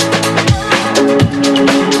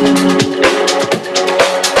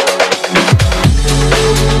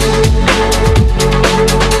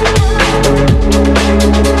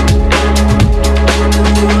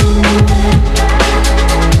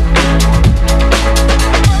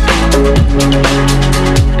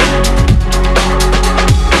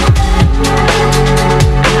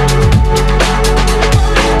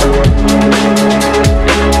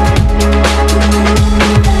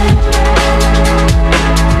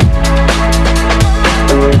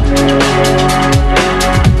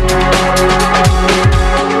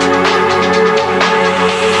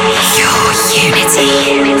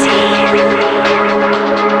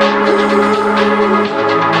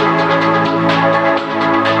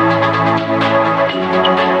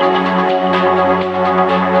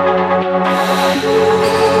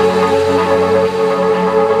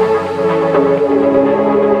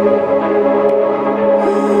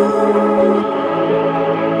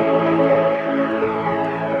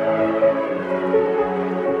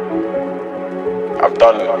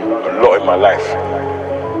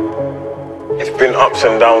 ups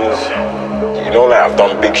and downs. You know, like I've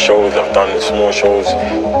done big shows, I've done small shows.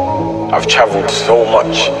 I've traveled so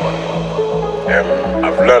much.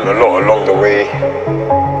 I've learned a lot along the way,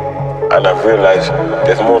 and I've realized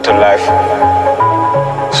there's more to life.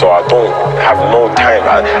 So I don't have no time.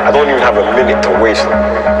 I don't even have a minute to waste.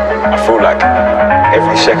 I feel like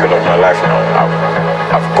every second of my life now,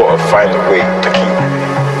 I've got to find a way to keep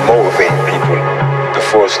motivating people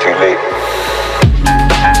before it's too late.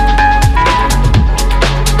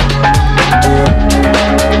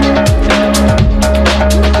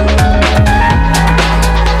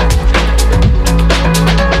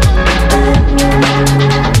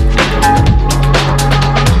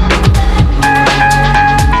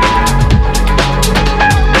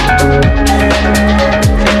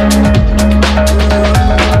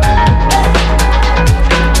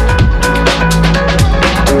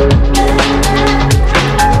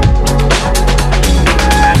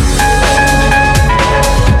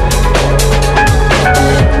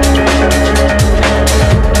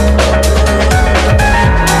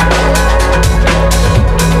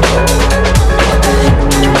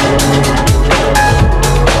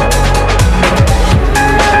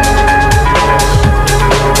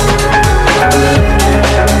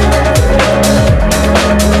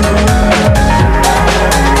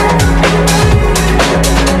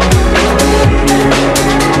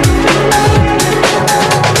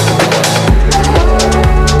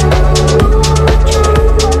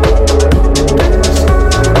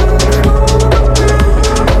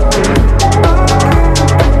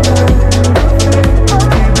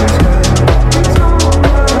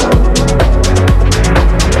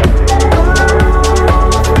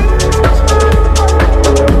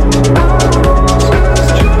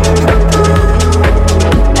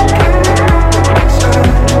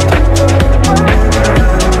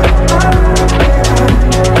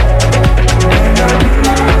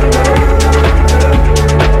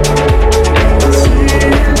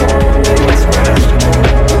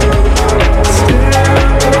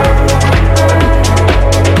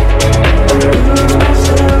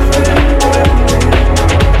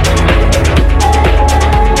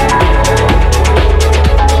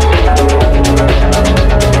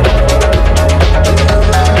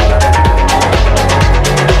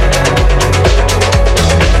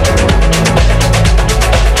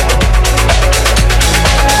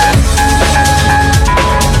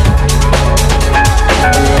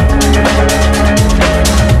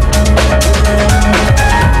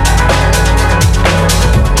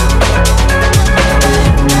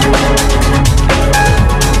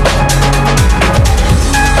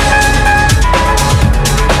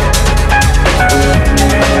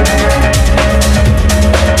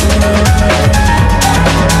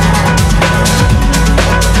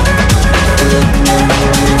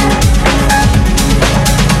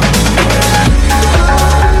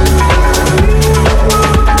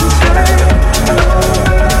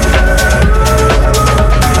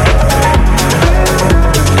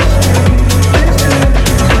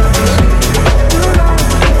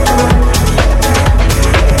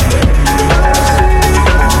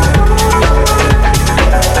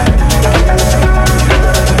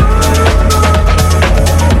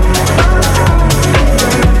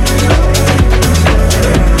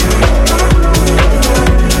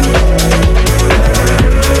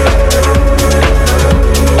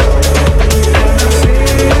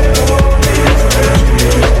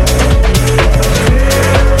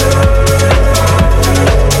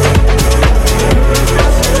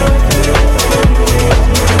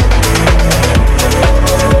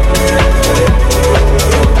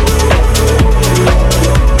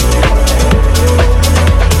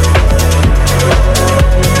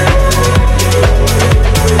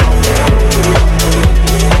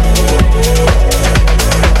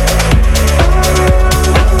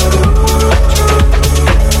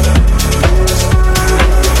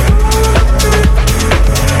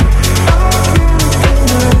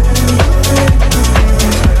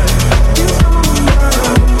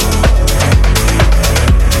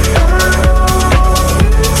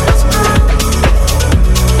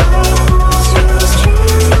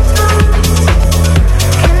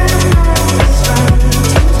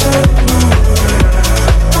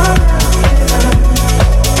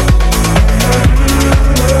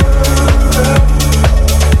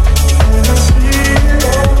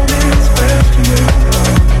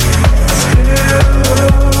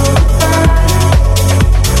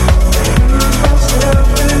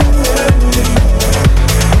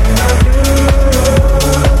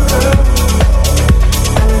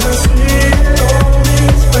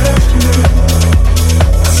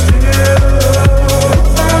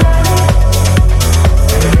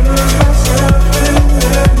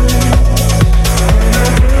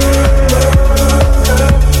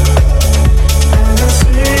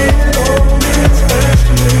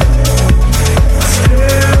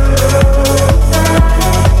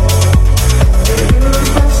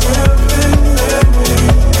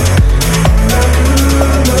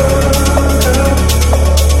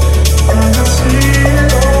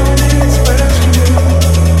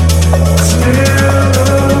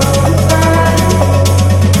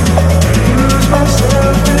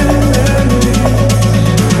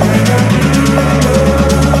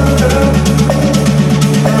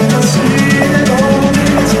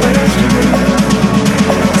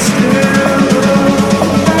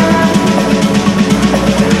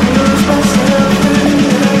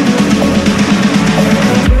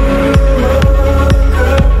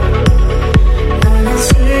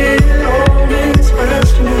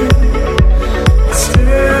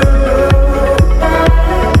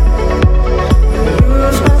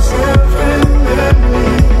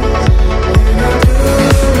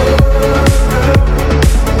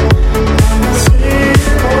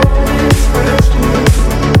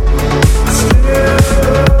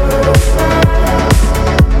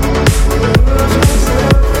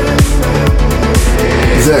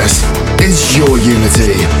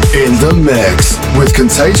 with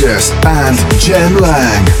Contagious and Jem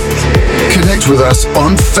Lang. Connect with us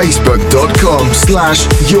on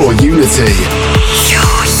facebook.com/yourunity.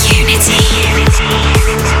 Your Unity.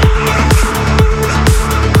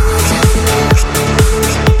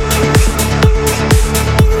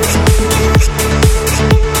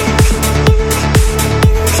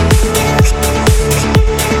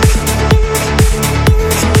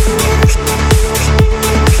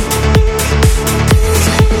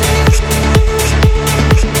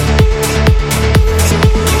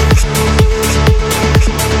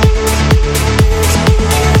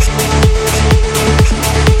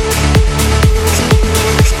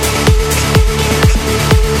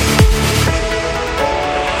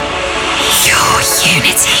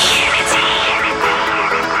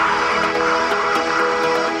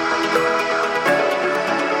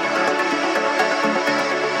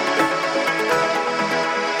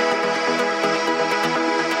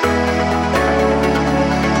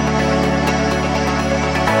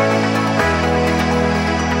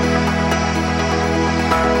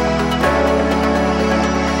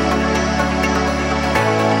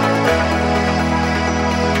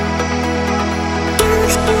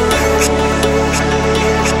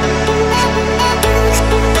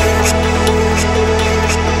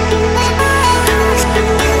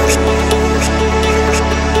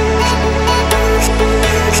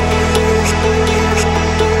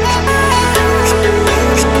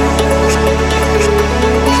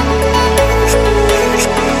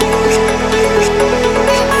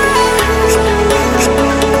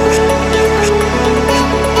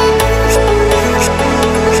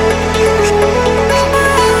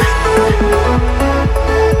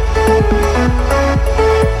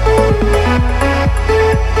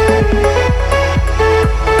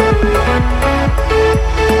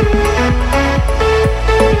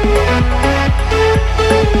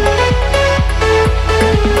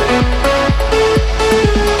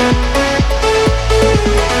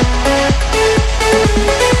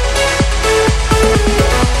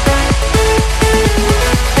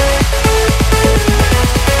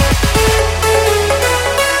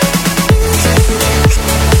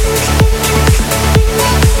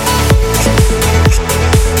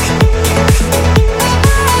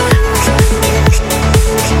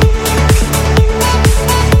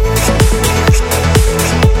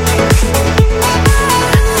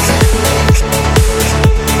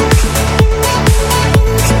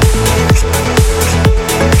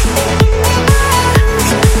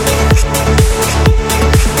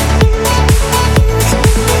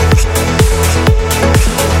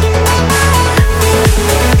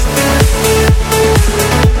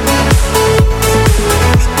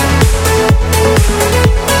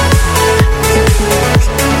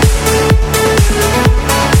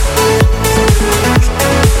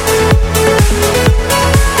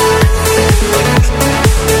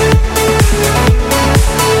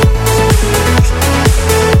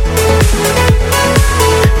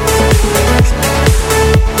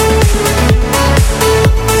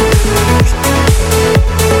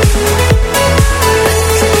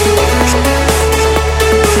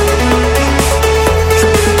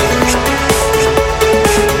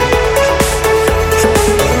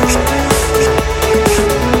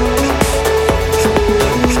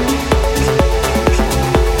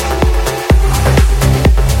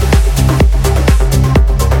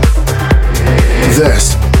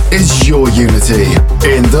 Your Unity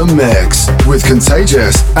in the mix with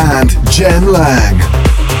Contagious and Jem Lang.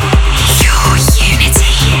 Your Unity.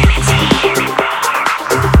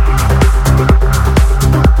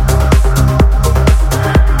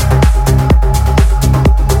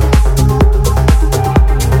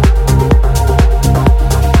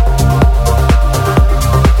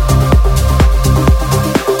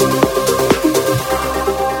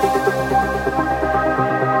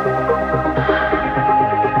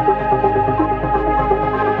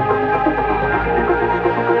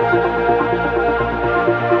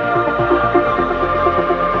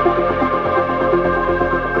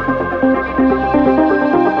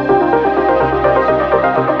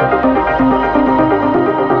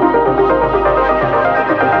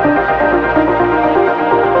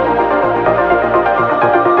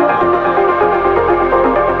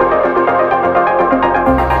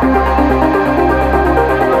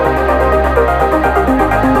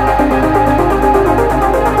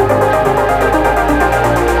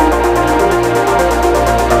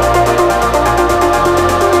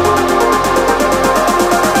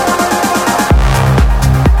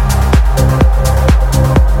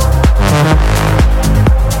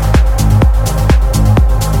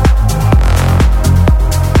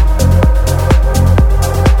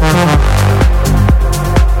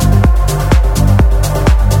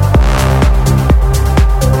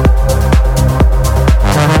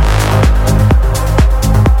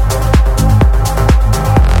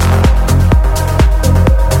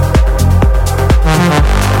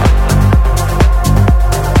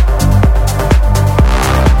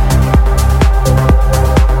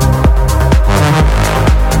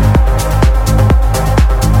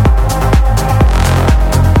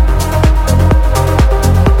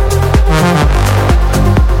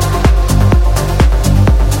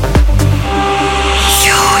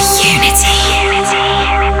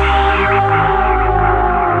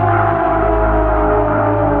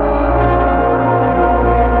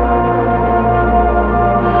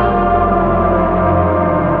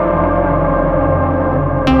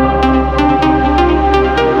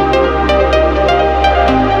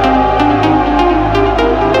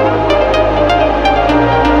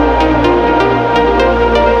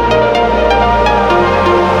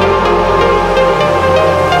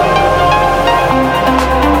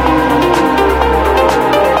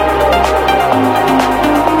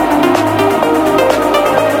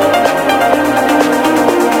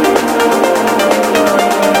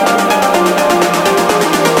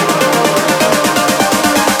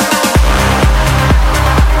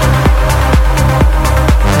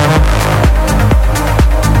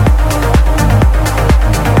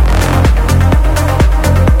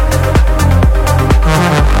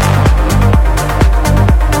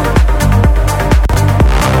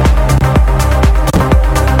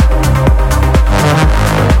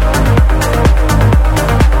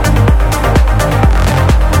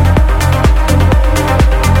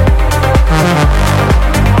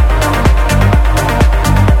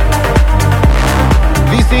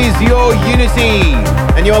 Unity,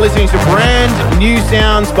 and you're listening to brand new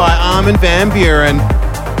sounds by Armin van Buuren.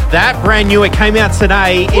 That brand new, it came out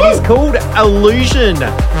today. It is called Illusion.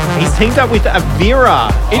 He's teamed up with Avila.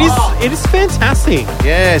 It is fantastic.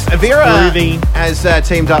 Yes, Avila groovy. has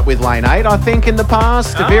teamed up with Lane 8, I think, in the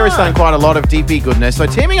past. Avila's done quite a lot of DP goodness. So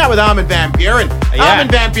teaming up with Armin van Buuren. Yeah. Armin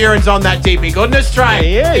van Buuren's on that DP goodness train. Yeah,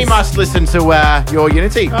 he is. He must listen to your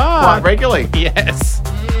Unity quite regularly. Yes.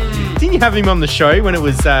 Didn't you have him on the show when it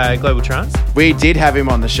was Global Trance? We did have him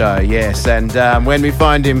on the show, yes. And when we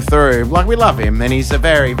phoned him through, like, we love him, and he's a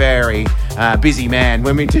very, very busy man.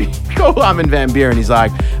 When we do call Armin van Buuren, he's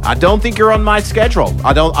like, I don't think you're on my schedule.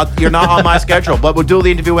 You're not on my schedule, but we'll do the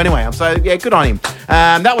interview anyway. So, yeah, good on him.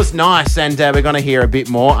 That was nice, and we're going to hear a bit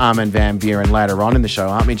more Armin van Buuren later on in the show,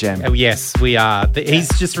 aren't we, Jem? Oh, yes, we are. He's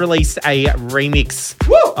just released a remix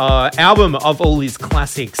album of all his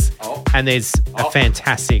classics, and there's a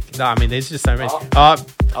fantastic... I mean, there's just so many. Go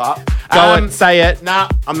on, say it. Nah,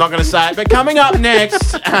 I'm not going to say it. But coming up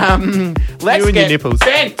next, let's your get nipples.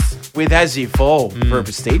 bent with As You Fall for a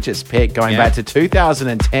prestigious pick going back to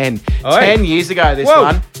 2010. Oi. 10 years ago, this Whoa.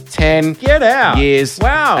 one. 10 Get out. years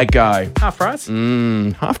ago. Half price?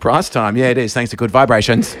 Half price time. Yeah, it is. Thanks to Good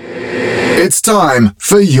Vibrations. It's time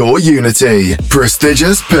for your Unity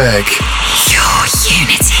prestigious pick. Your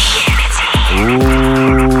Unity.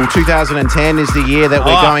 Ooh, 2010 is the year that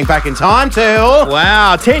we're going back in time to.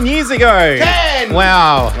 Wow, 10 years ago. 10!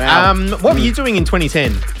 Wow. Wow. What were you doing in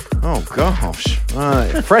 2010? Oh, gosh.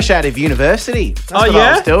 Fresh out of university. That's Oh, what yeah?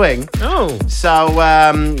 I was doing. Oh. So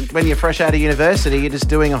when you're fresh out of university, you're just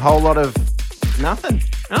doing a whole lot of nothing.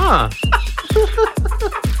 Ah.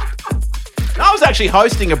 I was actually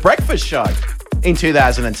hosting a breakfast show in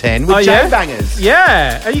 2010 with Jay Bangers.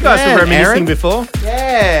 Yeah. You guys Yeah, were reminiscing Aaron. before?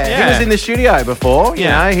 Yeah. He was in the studio before. You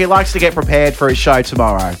know, he likes to get prepared for his show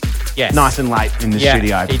tomorrow. Yes. Nice and late in the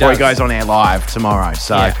studio he before he does. goes on air live tomorrow.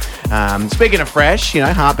 So, speaking of fresh,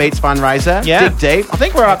 Heartbeats fundraiser, Dig Deep. I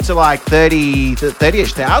think we're up to like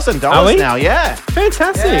 $30,000 now. Yeah.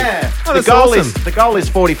 Fantastic. Yeah. Oh, the that's goal awesome. is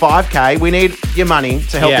 $45K. We need your money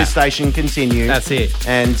to help this station continue. That's it.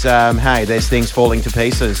 And hey, there's things falling to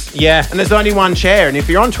pieces. Yeah. And there's only one chair. And if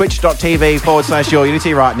you're on twitch.tv/Your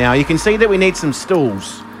Unity right now, you can see that we need some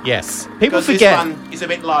stools. Yes. People Because forget. this one is a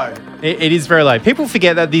bit low. It is very low. People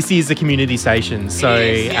forget that this is a community station. So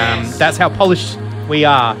that's how polished we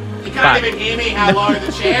are. You can't even hear me how low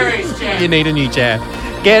the chair is, Jem. You need a new chair.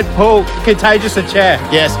 Get Paul Contagious a chair.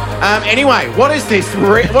 Yes. Anyway, what is this?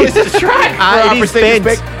 What is this track? It is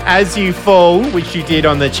Bent As You Fall, which you did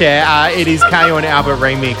on the chair. It is Kyau and Albert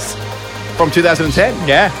remix. From 2010.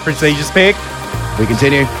 Yeah, prestigious pick. We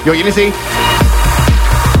continue. Your Unity.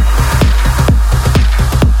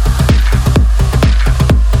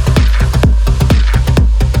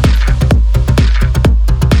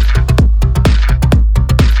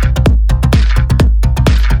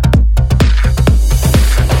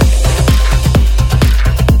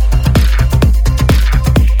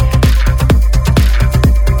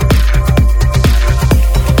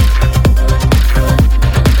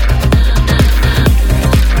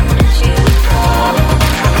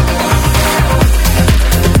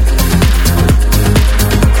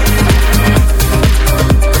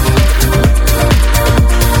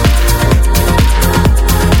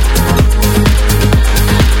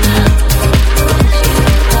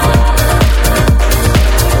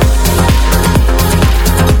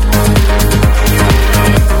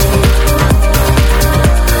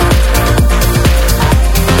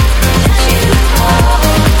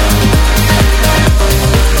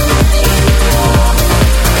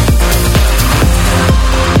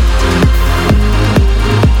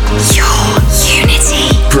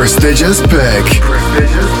 Prestigious pick.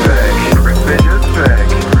 Prestigious pick. Prestigious pick.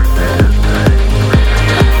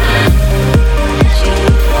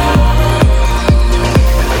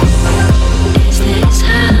 Is this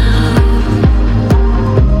how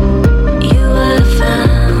you were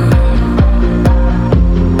found?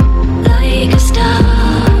 Like a star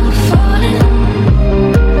falling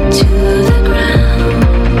to the ground,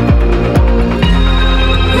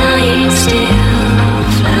 lying still,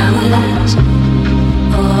 flowers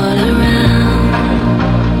all around.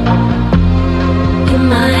 In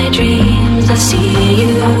my dreams I see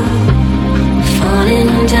you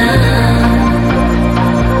falling down.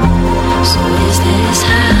 So is this how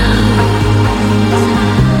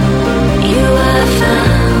you were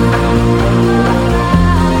found?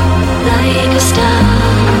 Like a star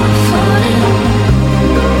falling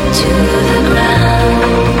to the ground.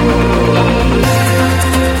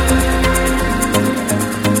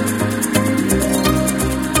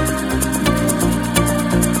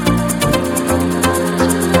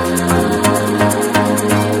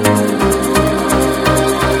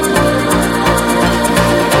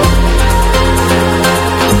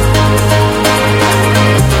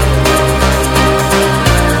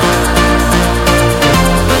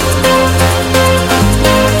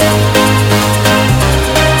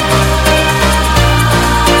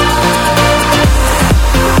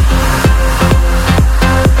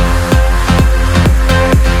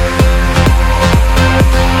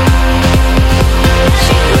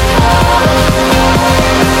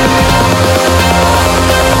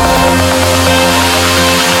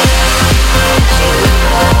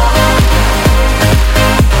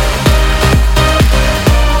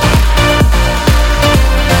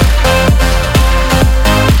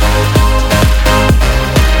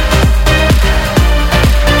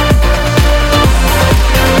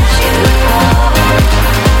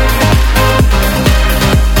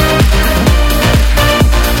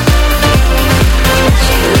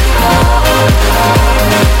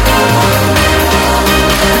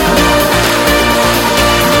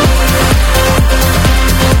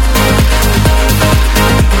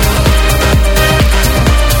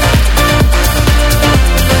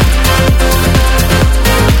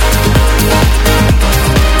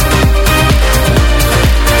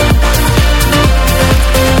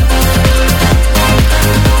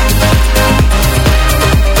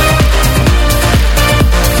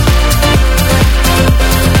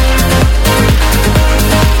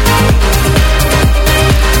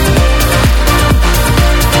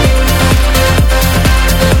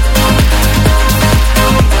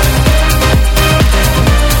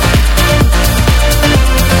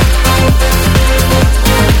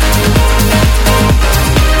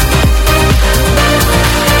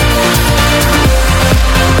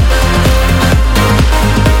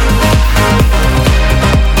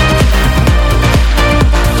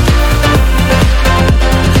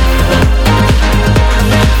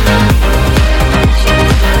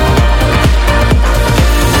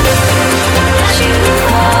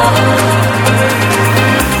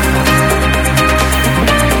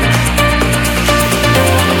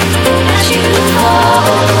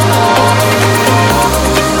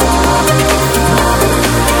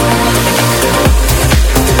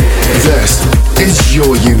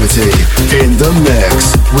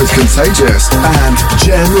 Contagious and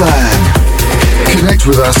Jem Lang. Connect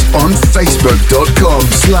with us on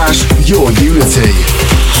facebook.com/yourunity.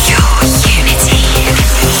 Your Unity.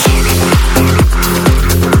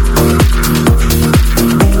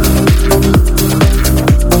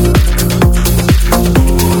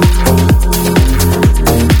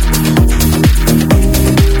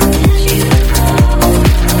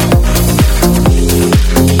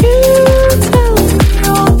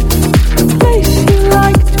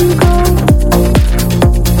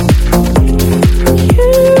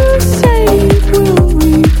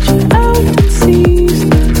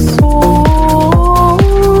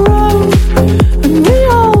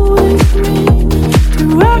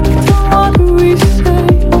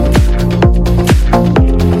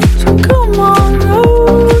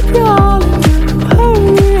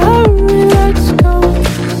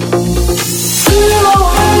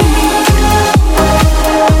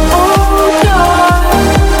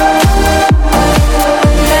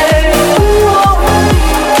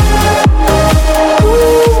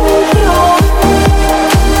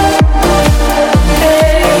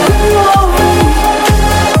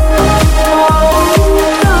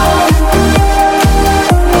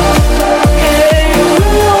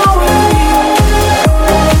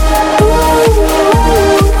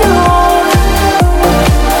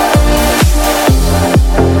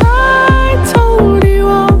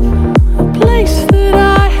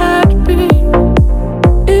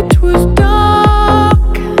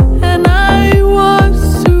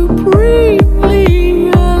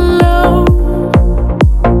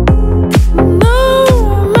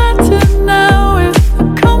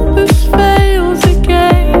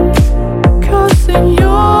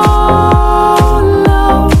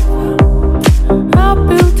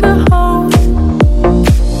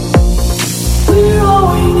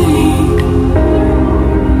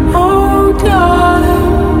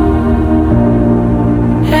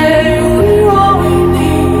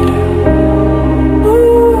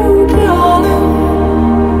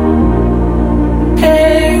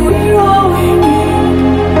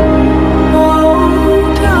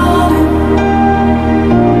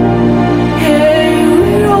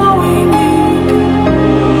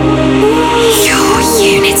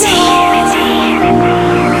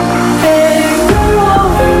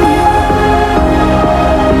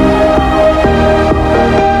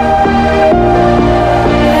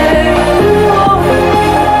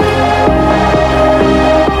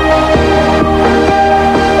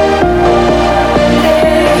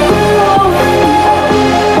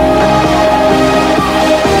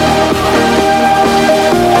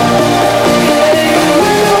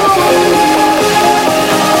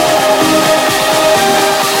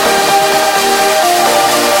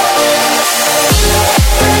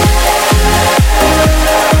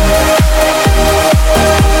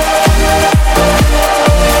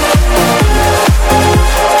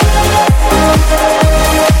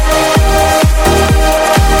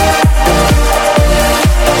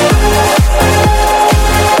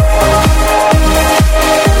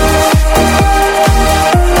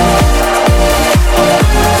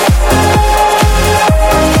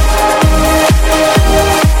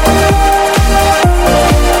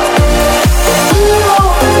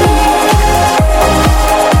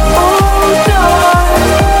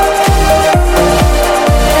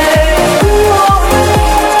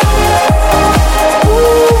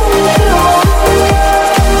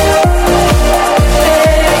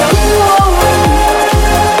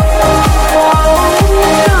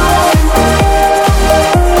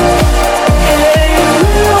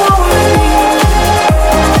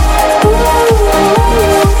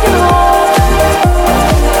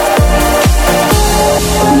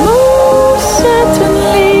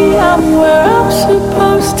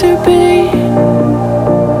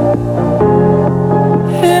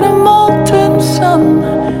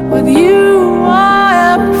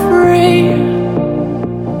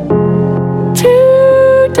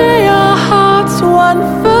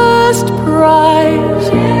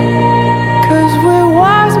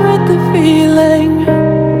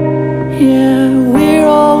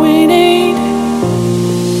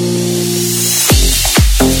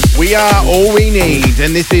 We are all we need,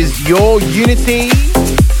 and this is Your Unity,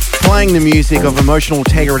 playing the music of emotional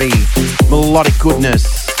integrity, melodic goodness,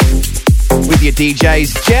 with your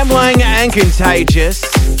DJs Jem Lang and Contagious.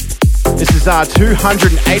 This is our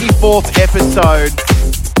 284th episode,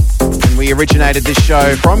 and we originated this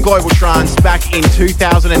show from Global Trance back in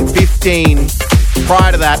 2015.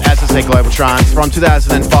 Prior to that, as I say, Global Trance from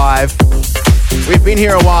 2005. We've been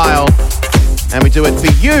here a while, and we do it for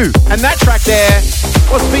you. And that track there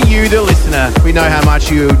was for you, the listener. We know how much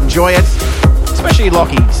you enjoy it. Especially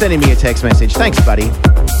Lockie sending me a text message. Thanks, buddy.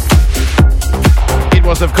 It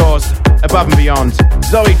was, of course, Above and Beyond.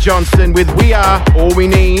 Zoe Johnston with We Are All We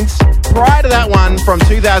Need. Prior to that one from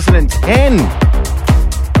 2010.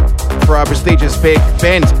 For our prestigious pick,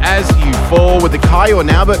 Bent As You Fall with the Kyau and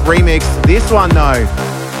Albert remix. This one, though,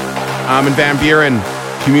 Armin van Buuren,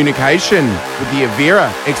 Communication with the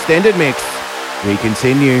Avila extended mix. We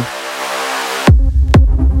continue.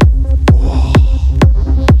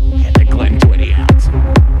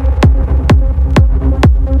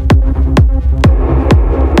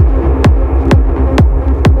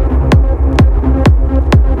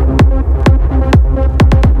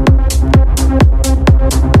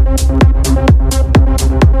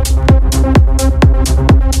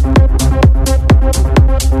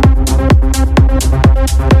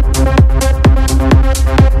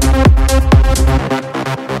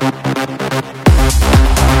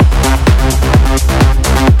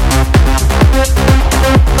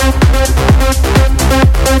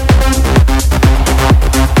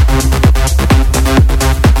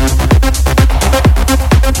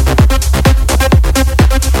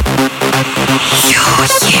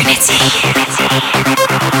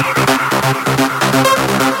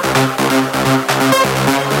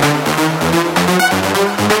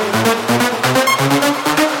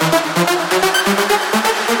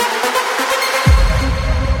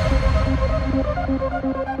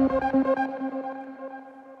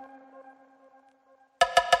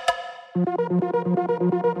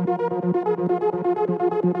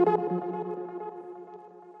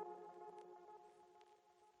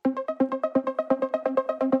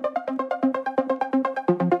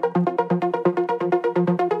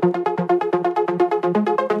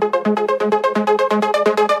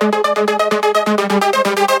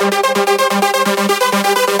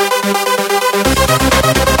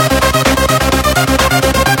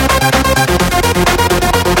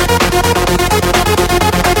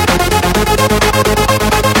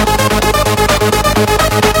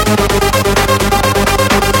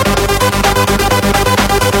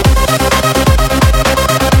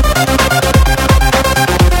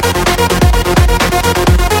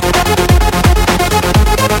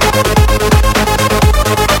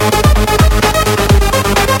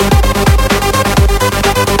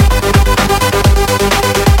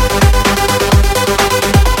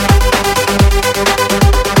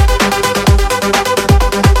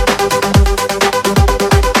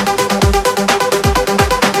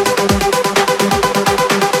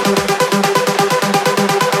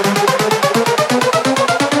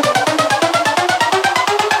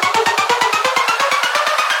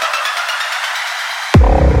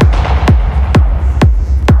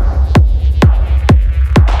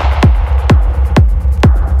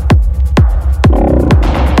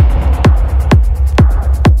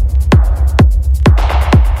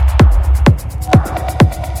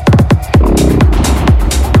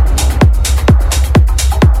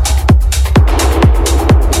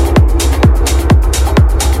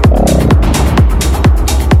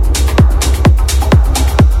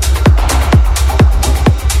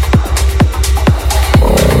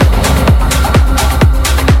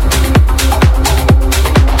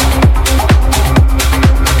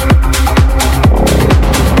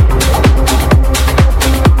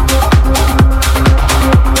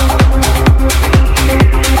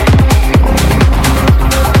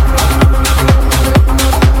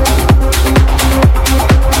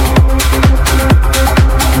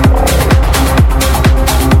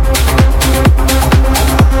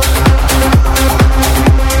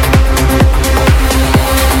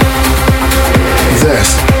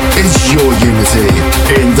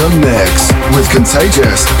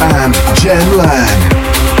 Contagious and Jem Lang.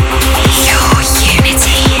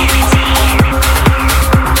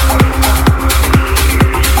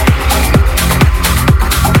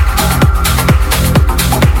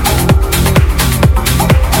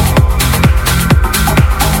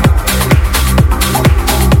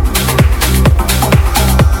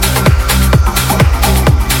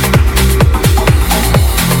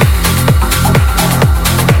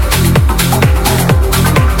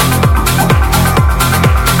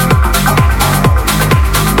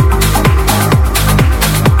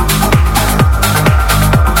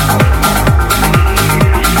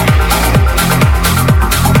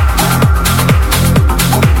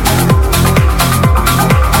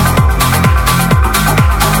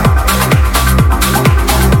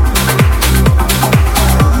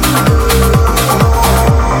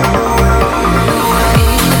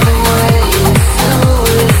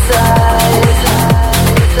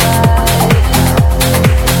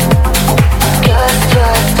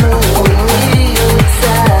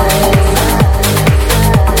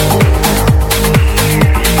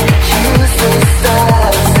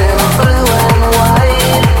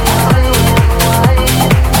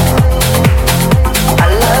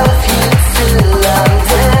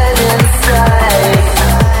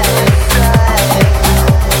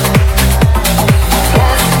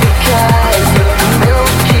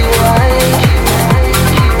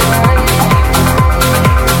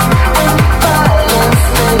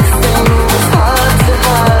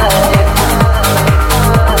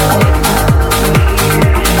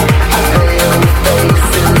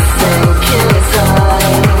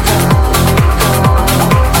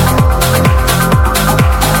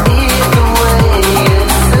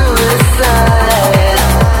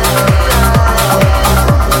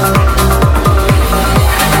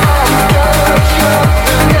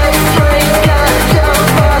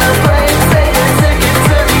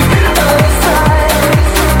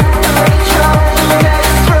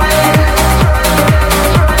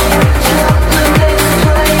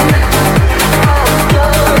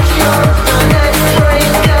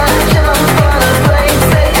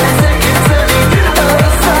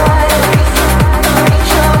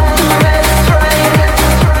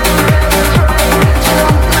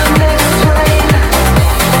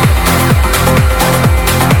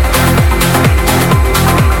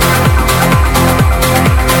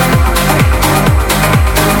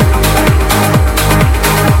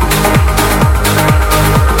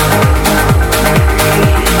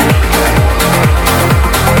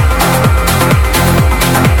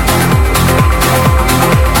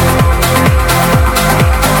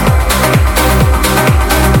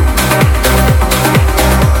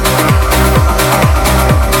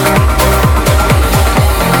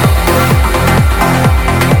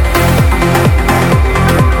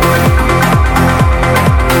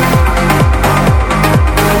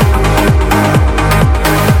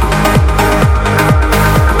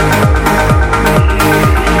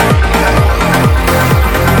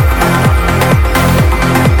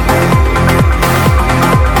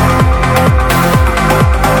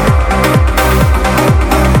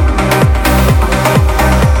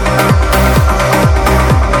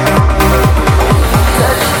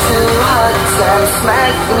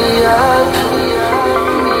 smack me up,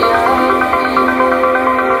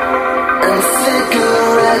 and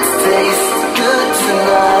cigarettes taste good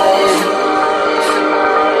tonight.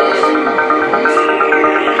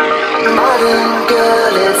 Modern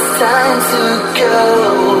girl, it's time to go.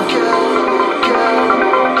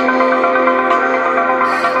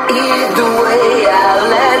 Either way, I'll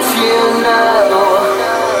let you know.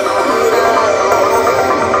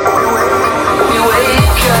 We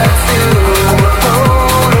wake up to a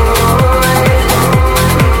Polaroid.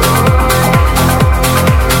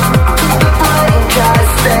 The blank eyes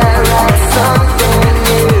stare at something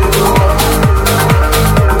new.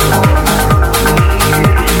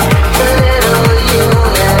 The little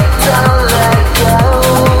unit, don't let go.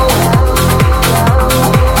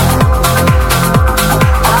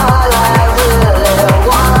 All I really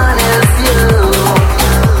want is you.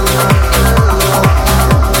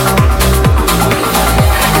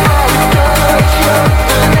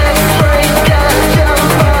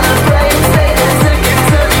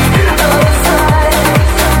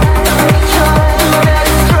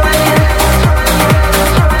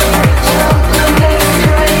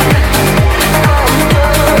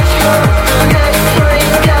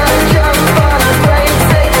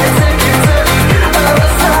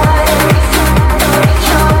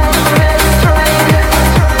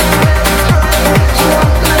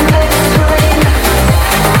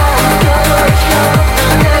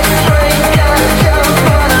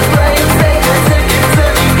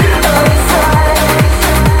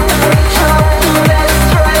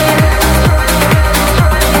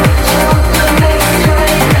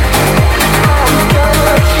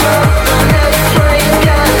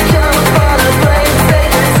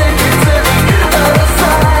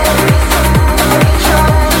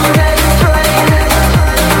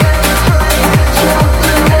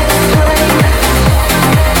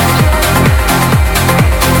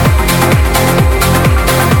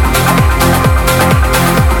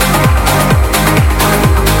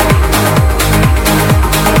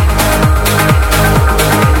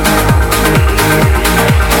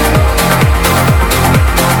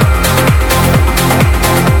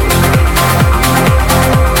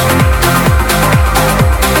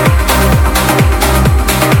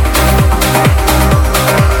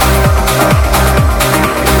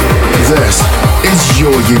 This is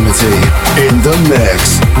Your Unity in the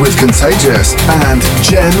mix with Contagious and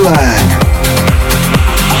Jem Lang.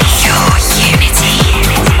 Your Unity.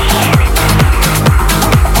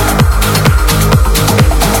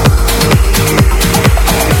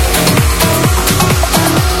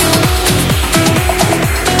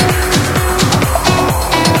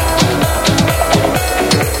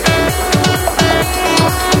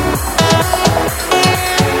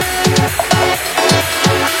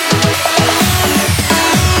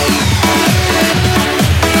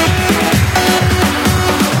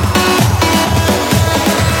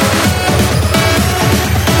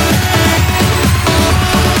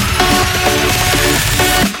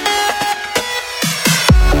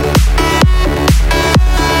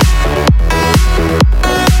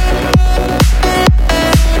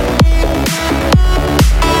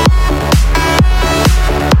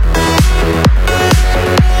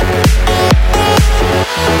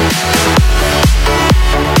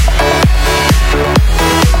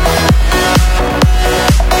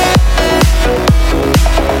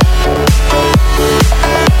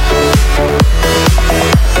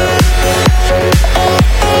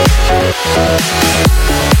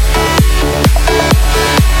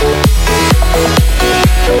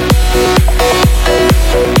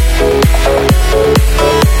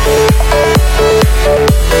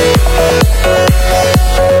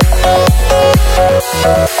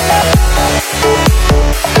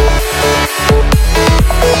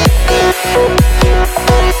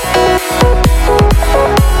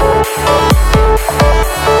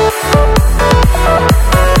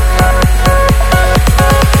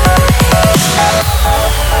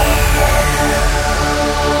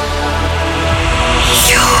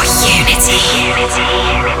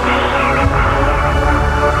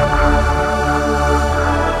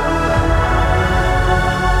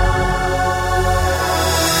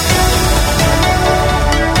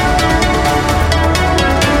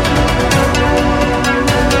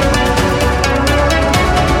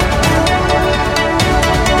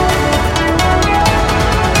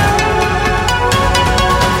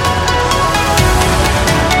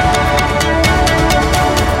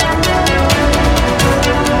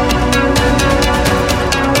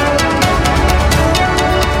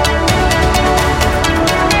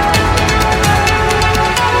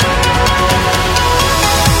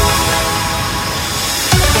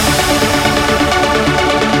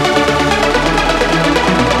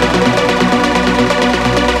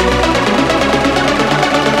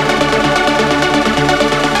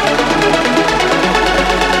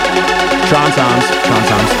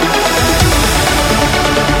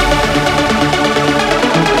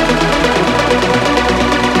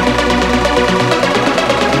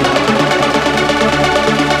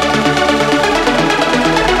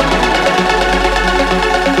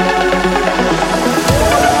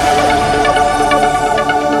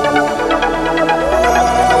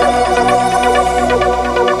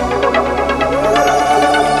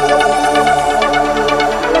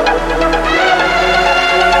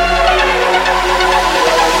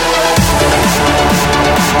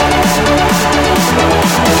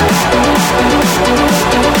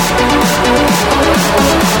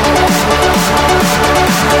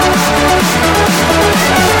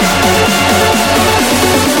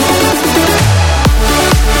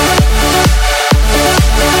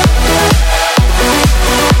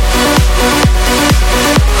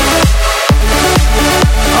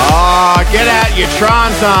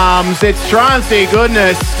 trance arms. It's trancey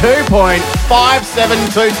goodness.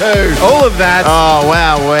 2.5722. All of that. Oh,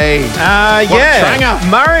 wow, Yeah. tranger.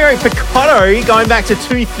 Mario Picotto going back to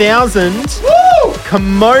 2000. Woo!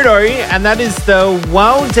 Komodo, and that is the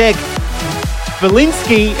Waldek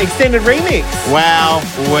Belinsky extended remix. Wow,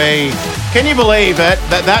 Can you believe it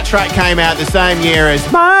that track came out the same year as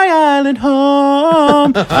My Island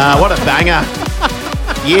Home? What a banger.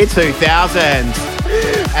 Year 2000.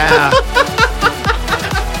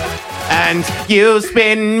 And you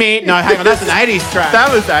spin me. No, hang on, that's an 80s track.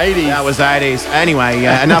 That was 80s. That was 80s. Anyway,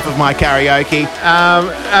 enough of my karaoke.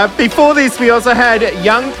 Before this, we also had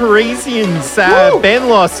Young Parisians, Ben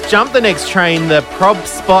Lost, Jump the Next Train, the Prob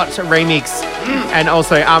Spot remix, and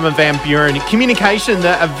also Armin van Buuren, Communication,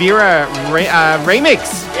 the Avila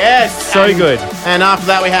remix. Yes. So good. And after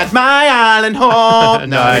that, we had My Island Home.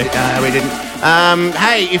 No. We didn't.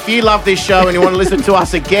 Hey, if you love this show and you want to listen to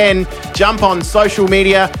us again, jump on social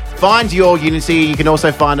media, find Your Unity. You can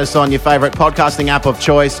also find us on your favourite podcasting app of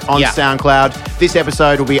choice on SoundCloud. This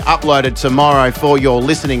episode will be uploaded tomorrow for your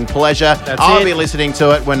listening pleasure. I'll be listening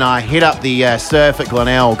to it when I hit up the surf at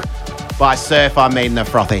Glenelg. By surf, I mean the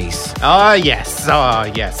frothies. Oh, yes.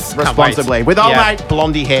 Responsibly. With old mate,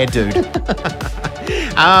 blondie hair dude.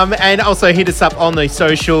 And also hit us up on the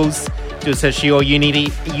socials. Do search Your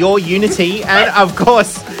Unity, and of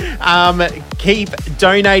course, keep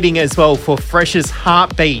donating as well for Fresh's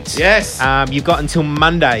Heartbeat. Yes. You've got until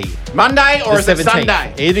Monday. Monday or is it 17th.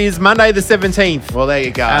 Sunday? It is Monday the 17th. Well, there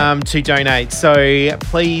you go. To donate. So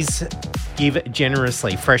please give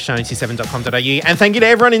generously. fresh97.com.au. And thank you to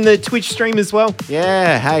everyone in the Twitch stream as well.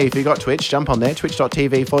 Yeah. Hey, if you got Twitch, jump on there.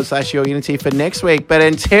 Twitch.tv/Your Unity for next week. But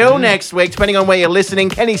until next week, depending on where you're listening,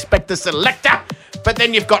 can expect the selector. But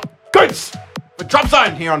then you've got Goods for Drop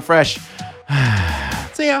Zone here on Fresh.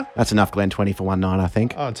 See ya. That's enough, Glenn. 20 for one night, I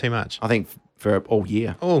think. Oh, too much. I think for all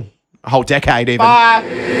year. Oh. A whole decade, even. Bye.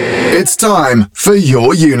 It's time for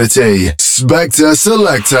Your Unity. Spectre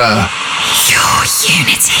Selector. Your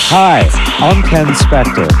Unity. Hi, I'm Ken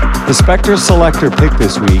Spector. The Spectre Selector pick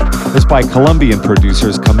this week is by Colombian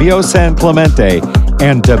producers Camilo San Clemente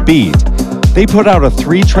and Da Beat. They put out a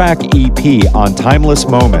 3-track EP on Timeless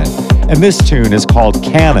Moment, and this tune is called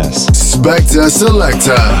Canis. Spectre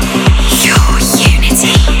Selector. Your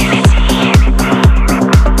Unity.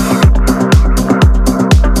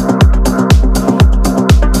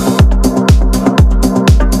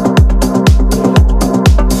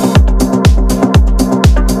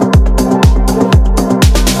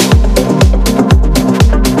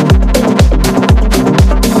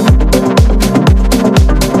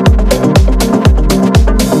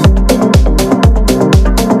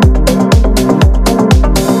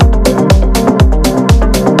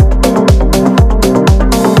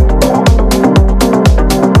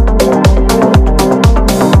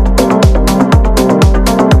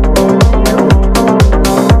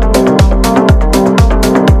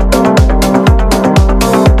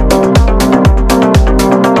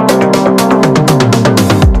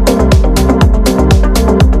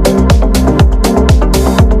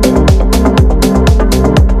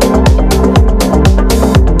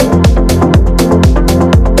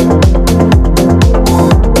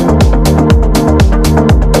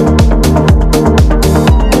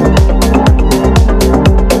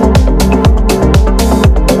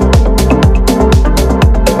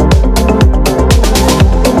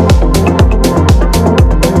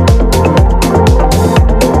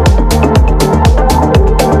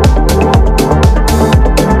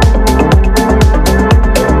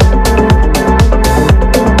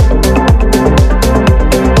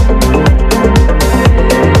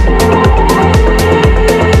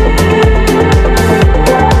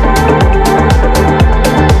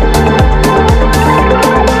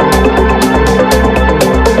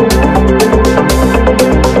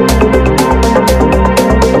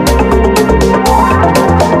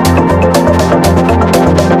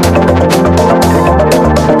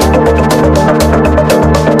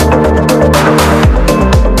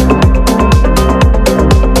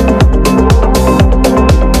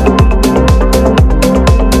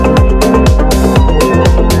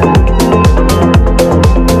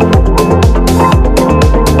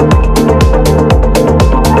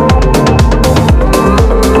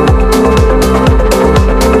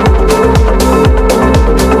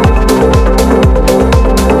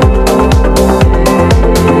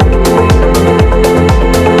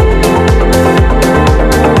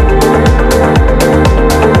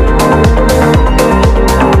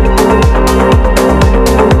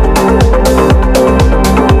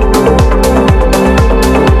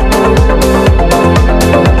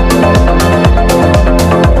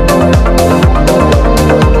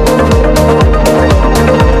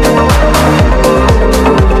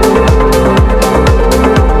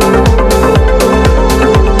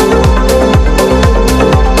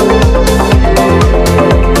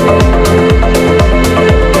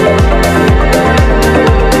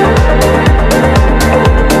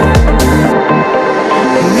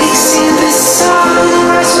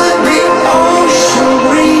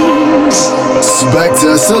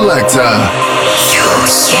 Selector. Your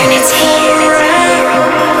unity.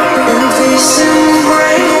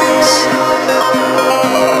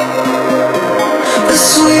 The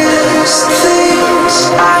sweetest things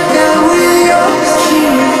I get with your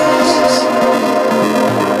kiss.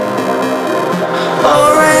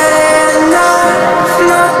 Already enough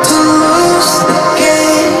not to lose the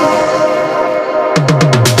game.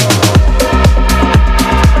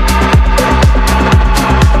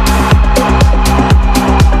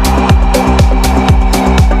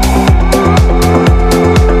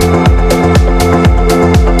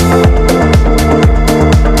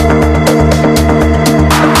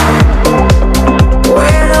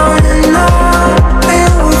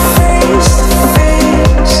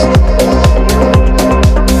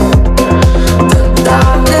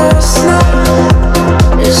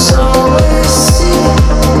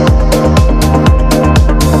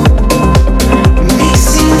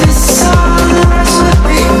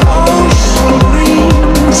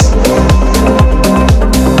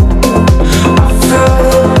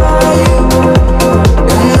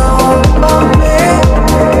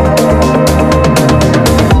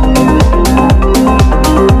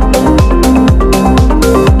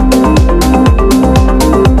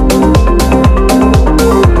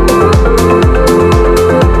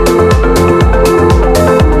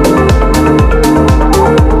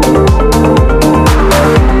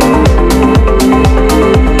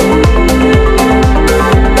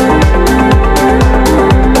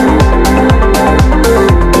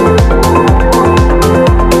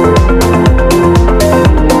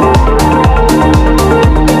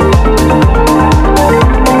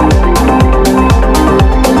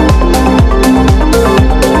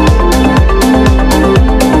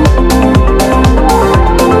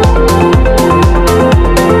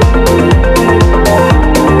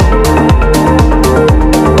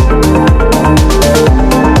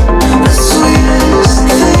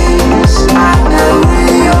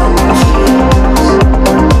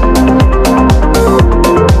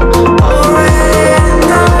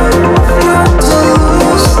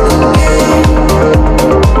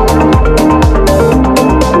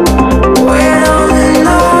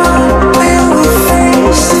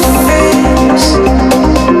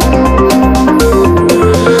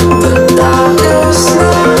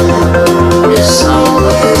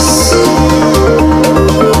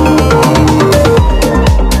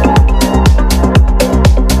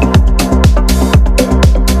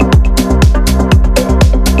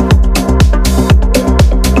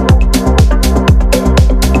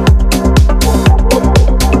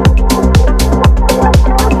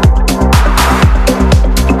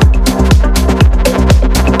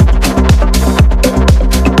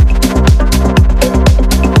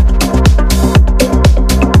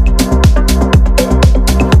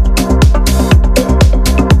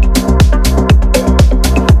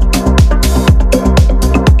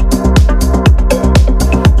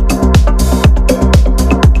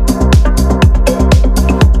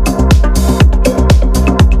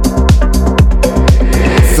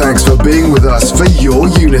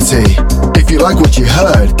 If you like what you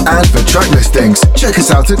heard and for track listings, check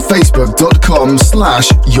us out at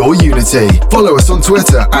facebook.com/yourunity. Follow us on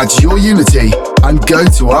Twitter @yourunity and go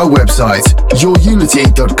to our website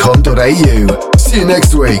yourunity.com.au. See you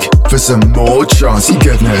next week for some more charty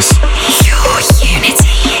goodness. Your unity.